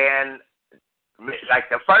 and then like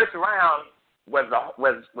the first round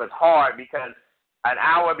was hard because an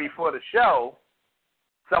hour before the show,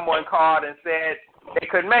 someone called and said they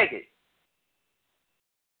couldn't make it.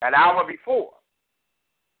 An hour before,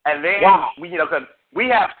 and then because we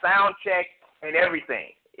have sound check and everything.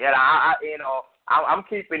 I'm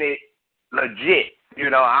keeping it legit. You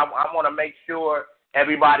know, I want to make sure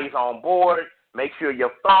everybody's on board. Make sure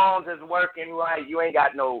your phones is working right. You ain't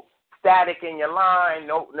got no static in your line,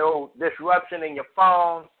 no disruption in your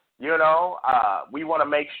phone. You know, we want to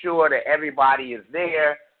make sure that everybody is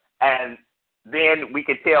there, and then we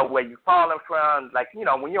can tell where you're calling from. Like, you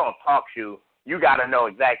know, when you're on Talk Show, you got to know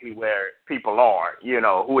exactly where people are, you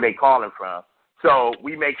know, who they calling from. So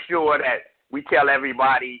we make sure that we tell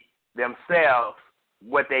everybody themselves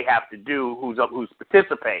what they have to do, who's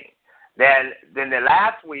participating. Then the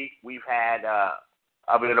last week we've had,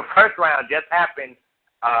 the first round just happened.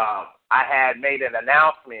 I had made an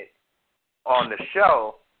announcement on the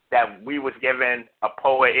show that we was giving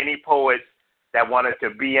any poets that wanted to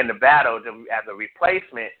be in the battle as a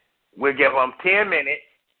replacement, we'll give them 10 minutes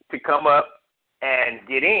to come up and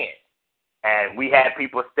get in. and we had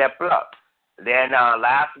people step up. Then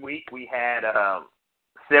last week we had not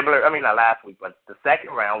last week, but the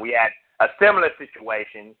second round we had a similar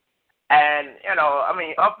situation. And,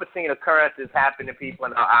 unforeseen occurrences happen to people,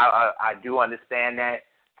 and I do understand that.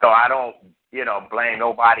 So I don't, blame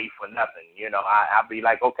nobody for nothing. I'll be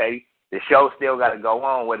like, okay, the show still got to go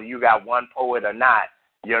on, whether you got one poet or not.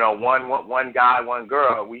 One guy, one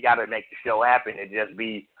girl, we got to make the show happen. It just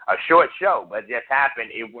be a short show, but it just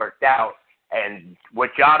happened. It worked out. And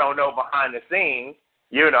what y'all don't know behind the scenes,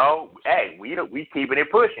 hey, we keeping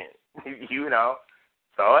it pushing,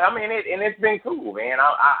 So, it's been cool, man.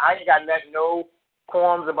 I ain't got nothing, no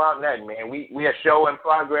qualms about nothing, man. We a show in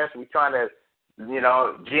progress. We trying to,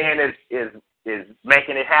 Jen is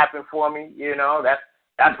making it happen for me,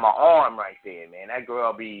 That's my arm right there, man. That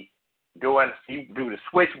girl she do the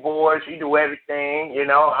switchboard, she do everything,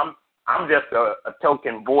 I'm just a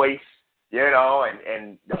token voice,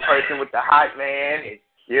 and the person with the hype, man. And,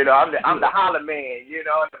 I'm the holler man, in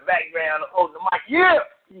the background holding the mic. Yeah,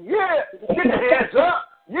 get the hands up.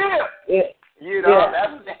 Yeah.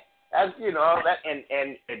 That's that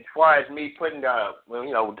and as far as me putting doing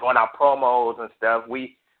our promos and stuff,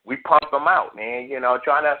 we pump them out, man,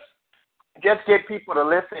 trying to just get people to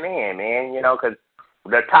listen in, man, because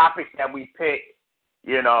the topics that we pick,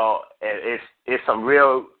 it's some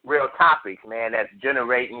real topics, man, that's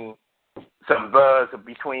generating some buzz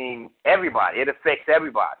between everybody. It affects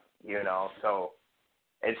everybody, so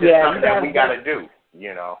it's just something that we got to do,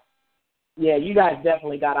 Yeah, you guys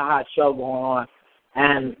definitely got a hot show going on,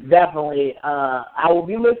 and definitely, I will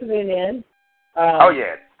be listening in. Oh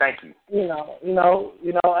yeah, thank you. And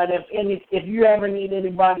if you ever need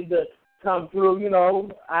anybody to come through,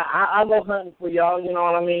 I'll go hunting for y'all. You know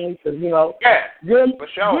what I mean? Because for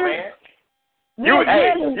sure, man. You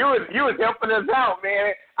was helping us out,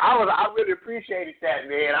 man. I really appreciated that,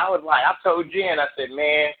 man. I told Jen, I said,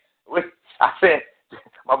 man,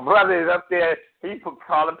 my brother is up there. He's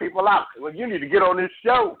calling people out. Well, you need to get on this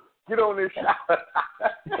show. Hey,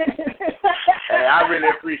 I really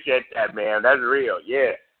appreciate that, man. That's real,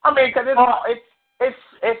 yeah. Because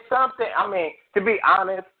it's something. To be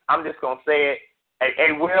honest, I'm just gonna say it.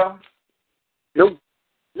 Hey, Will. Nope.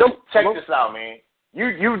 Check this out, man.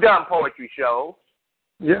 You've done poetry shows.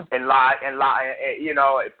 Yeah. And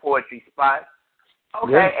at poetry spots.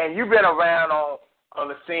 Okay, yeah. And you've been around on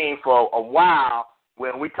the scene for a while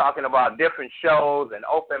when we're talking about different shows and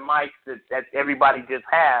open mics that everybody just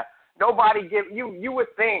have. Nobody you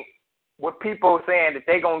would think with people saying that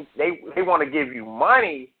they want to give you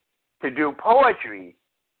money to do poetry,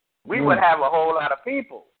 we would have a whole lot of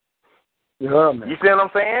people. Yeah, man. You see what I'm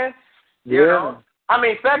saying? Yeah.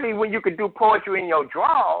 Especially when you could do poetry in your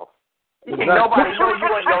drawers. Exactly. Nobody knows you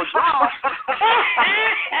in your drawers.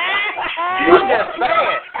 I'm just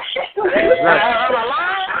saying. Am I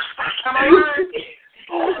lying? I'm gonna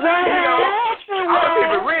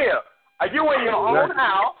keep it real. Are you in your own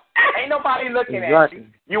house? Ain't nobody looking at you.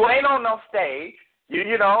 You ain't on no stage.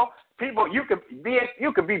 People. You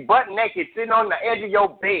could be butt naked sitting on the edge of your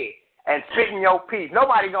bed and spitting your piece.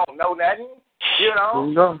 Nobody gonna know nothing. And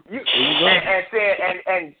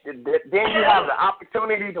then you have the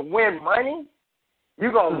opportunity to win money.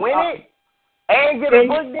 You gonna win it and get a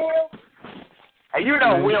book deal.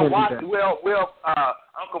 And Will,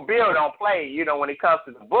 Uncle Bill don't play. When it comes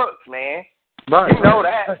to the books, man. Right. You know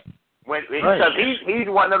that because he's he's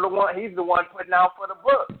the one putting out for the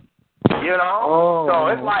book. So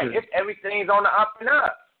it's like everything's on the up and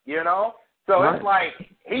up. So it's like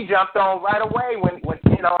he jumped on right away when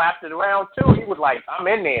after the round 2, he was like, I'm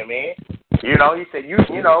in there, man. He said,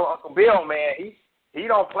 Uncle Bill, man, he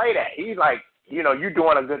don't play that. He's like, you're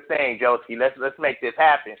doing a good thing, Josie. Let's make this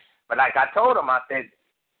happen. But like I told him, I said,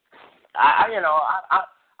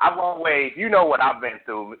 I've always, what I've been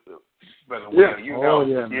through, Brother Will.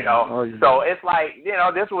 So it's like,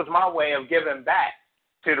 this was my way of giving back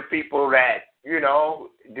to the people that,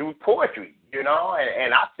 do poetry,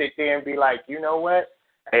 and I sit there and be like, you know what?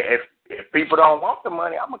 If people don't want the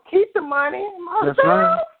money, I'm gonna keep the money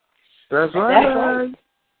myself. That's right.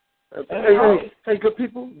 Hey, good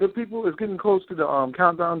people. It's getting close to the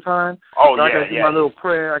countdown time. Oh, so I gotta do my little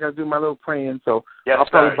prayer. I gotta do my little praying. So yes, I'll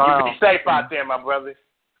probably you be safe out there, my brother.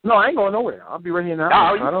 No, I ain't going nowhere. I'll be right here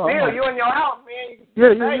now. No, you in your house, man.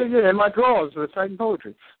 Yeah. In my drawers reciting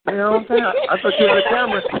poetry. You know what I'm saying? I thought you had a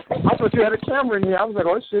camera. I thought you had a camera in here. I was like,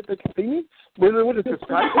 oh shit, they can see me. What is this?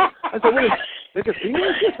 I said, what is? They can see me.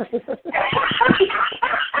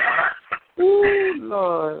 Ooh,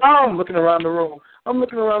 Lord. I'm looking around the room.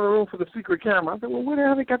 For the secret camera. I said, well, where the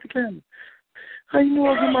hell they got the camera? How you know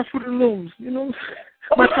I get my Fruit of the Looms?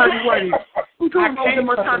 My tiny whitey. Who talking about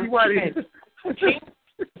my tiny whitey?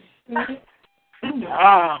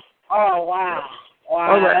 Oh wow.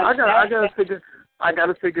 All right, I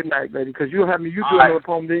gotta say good night, lady, because you'll have me. You do another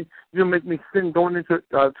poem, then you'll make me sing going into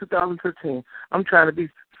 2015. I'm trying to be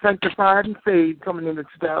sanctified and saved coming into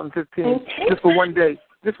 2015 just for one day,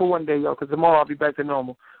 y'all, because tomorrow I'll be back to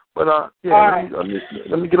normal. But let me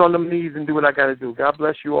get on them knees and do what I gotta do. God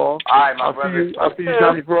bless you all. All right, my brother. I'll see you,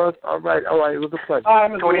 Johnny Bros. All right. It was a pleasure.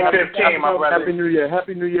 2015, my brother. Happy New Year.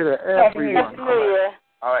 Happy New Year to everyone. Happy New Year.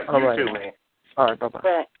 All right, you too, man. All right,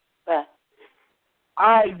 bye-bye. Bye. All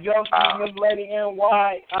right, Joseph, Miss Lady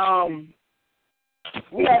NY.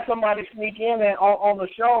 We had somebody sneak in and on the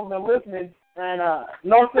show and listening. And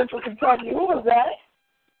North Central Kentucky, who was that?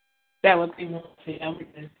 That would be Nancy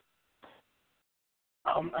Emerson.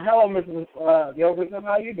 Hello, Mrs. Yogurton.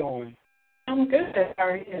 How you doing? I'm good. How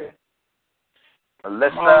are you?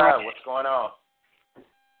 Alyssa, what's going on?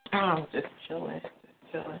 Oh, just chilling.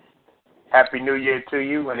 Happy New Year to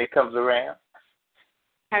you when it comes around.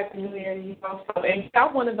 Happy New Year to you also. And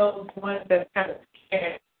I'm one of those ones that's kind of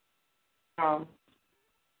scared.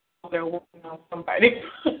 They're working on somebody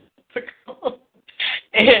to come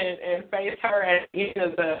and face her at the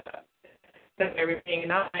end of everything.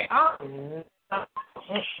 And I'm like, I'm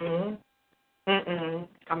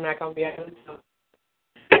not going to be able to do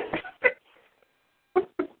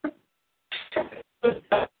it.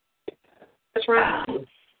 That's right.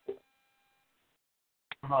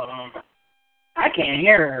 Hold on. I can't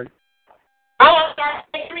hear her. Oh, sorry.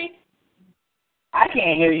 Can you hear me? I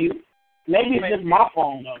can't hear you. Maybe it's just my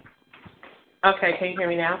phone, though. Okay, can you hear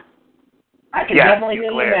me now? I can definitely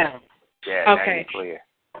hear you now. Yeah, okay. Now you're clear.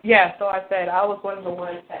 Yeah, so I said I was one of the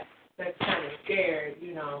ones that's kind of scared,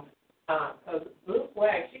 because Blue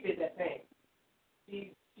Swag, she did that thing.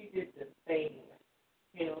 She did the thing,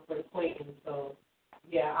 for the Queen. So,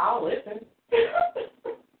 yeah, I'll listen.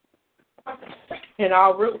 And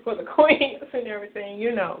I'll root for the Queens and everything,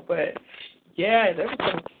 But, yeah, there was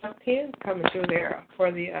some top 10s coming through there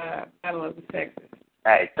for the Battle of the Sexes.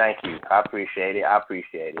 Hey, thank you. I appreciate it. I'm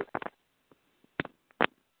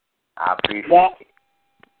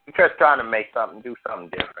just trying to make something, do something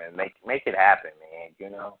different, make it happen, man.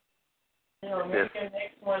 Maybe the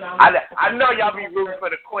next one. I know y'all be rooting for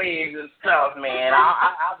the Queens and stuff, man.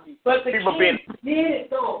 I'll be. But the people Keith did it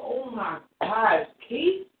though. Oh my gosh,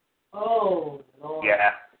 Keith. Oh Lord.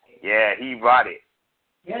 Yeah, he brought it.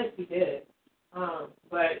 Yes, he did.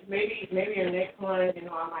 But maybe your next one, I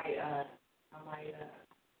might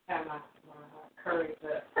have my courage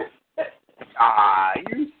up.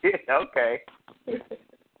 Okay.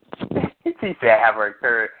 She said have her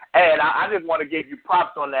courage. Hey, and I just want to give you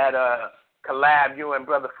props on that collab you and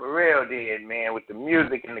Brother Pharrell did, man, with the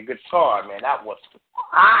music and the guitar, man. That was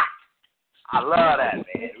hot. I love that,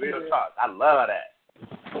 man. Real talk. I love that.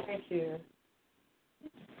 Thank you.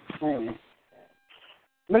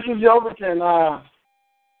 Mrs. Yelverton,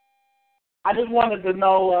 I just wanted to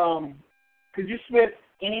know, could you spit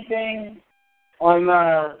anything on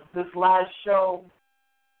this last show?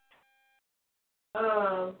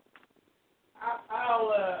 I'll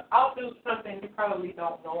do something you probably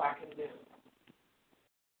don't know I can do.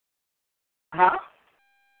 Huh?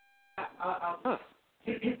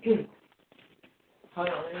 Hold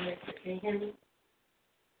on, let me make sure. Can you hear me?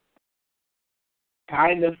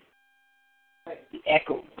 Kind of.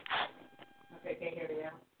 Echo. Okay, can you hear me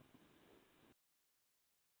now?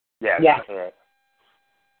 Yeah.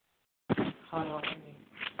 Hold on.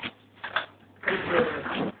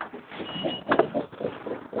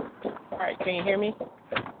 All right, can you hear me?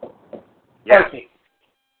 Yeah. Perfect.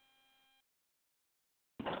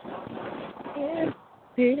 If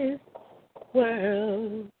this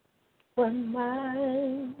world were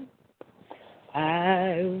mine,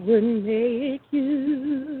 I would make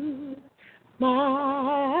you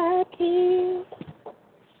my king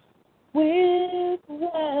with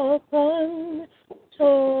wealth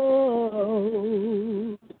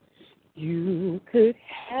untold. You could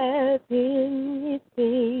have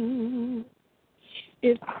anything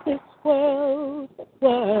if this world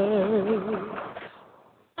were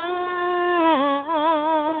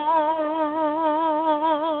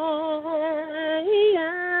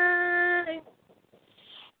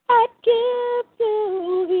I'd give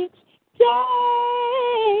you each day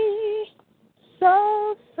so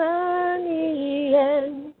sunny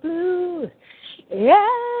and blue,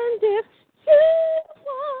 and if you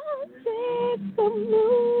wanted the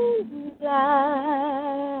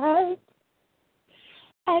moonlight,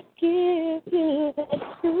 I'd give you that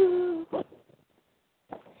too.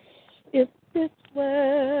 If this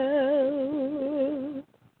world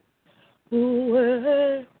were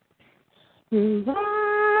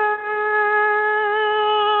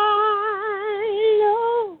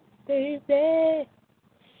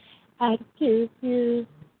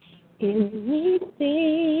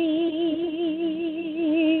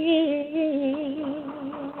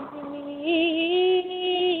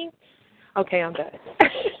anything. Okay, I'm done.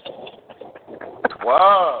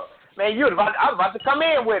 Whoa. Man, I was about to come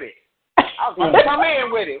in with it.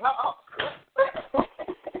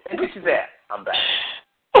 And this is that. I'm back.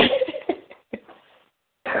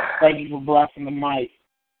 Thank you for blessing the mic.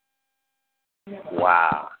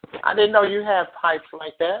 Wow. I didn't know you had pipes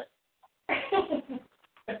like that.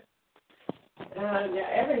 Yeah,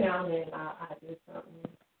 every now and then I do something.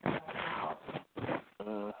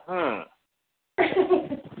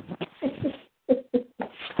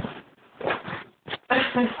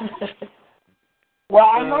 Well,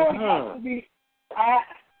 I know it has to be. I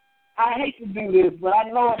hate to do this, but I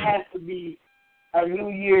know it has to be a new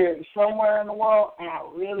year somewhere in the world, and I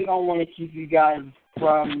really don't want to keep you guys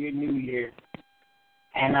from your new year.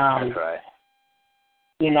 And that's right.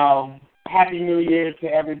 You know, Happy New Year to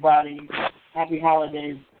everybody. Happy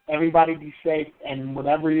holidays. Everybody be safe, and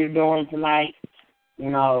whatever you're doing tonight, you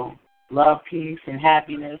know, love, peace, and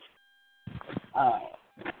happiness.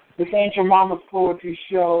 This Ain't Your Mama's Poetry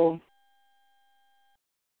Show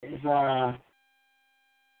is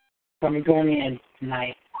coming to an end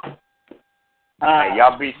tonight. Hey,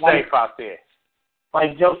 y'all be safe out there.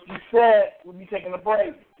 Like Joski said, we'll be taking a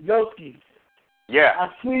break. Joski. Yeah. I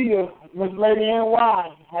see you, Miss Lady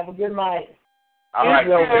NY. Have a good night. All right,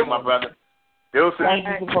 you too, my brother. Deuces. Thank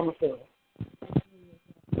you for coming through.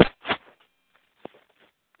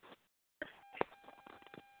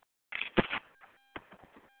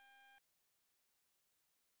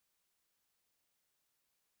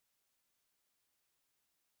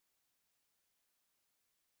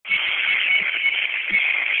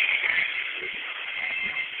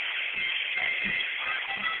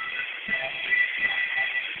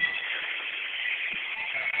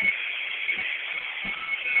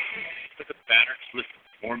 For the banner, listen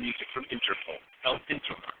more music from Interpol. Help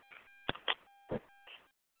Interpol.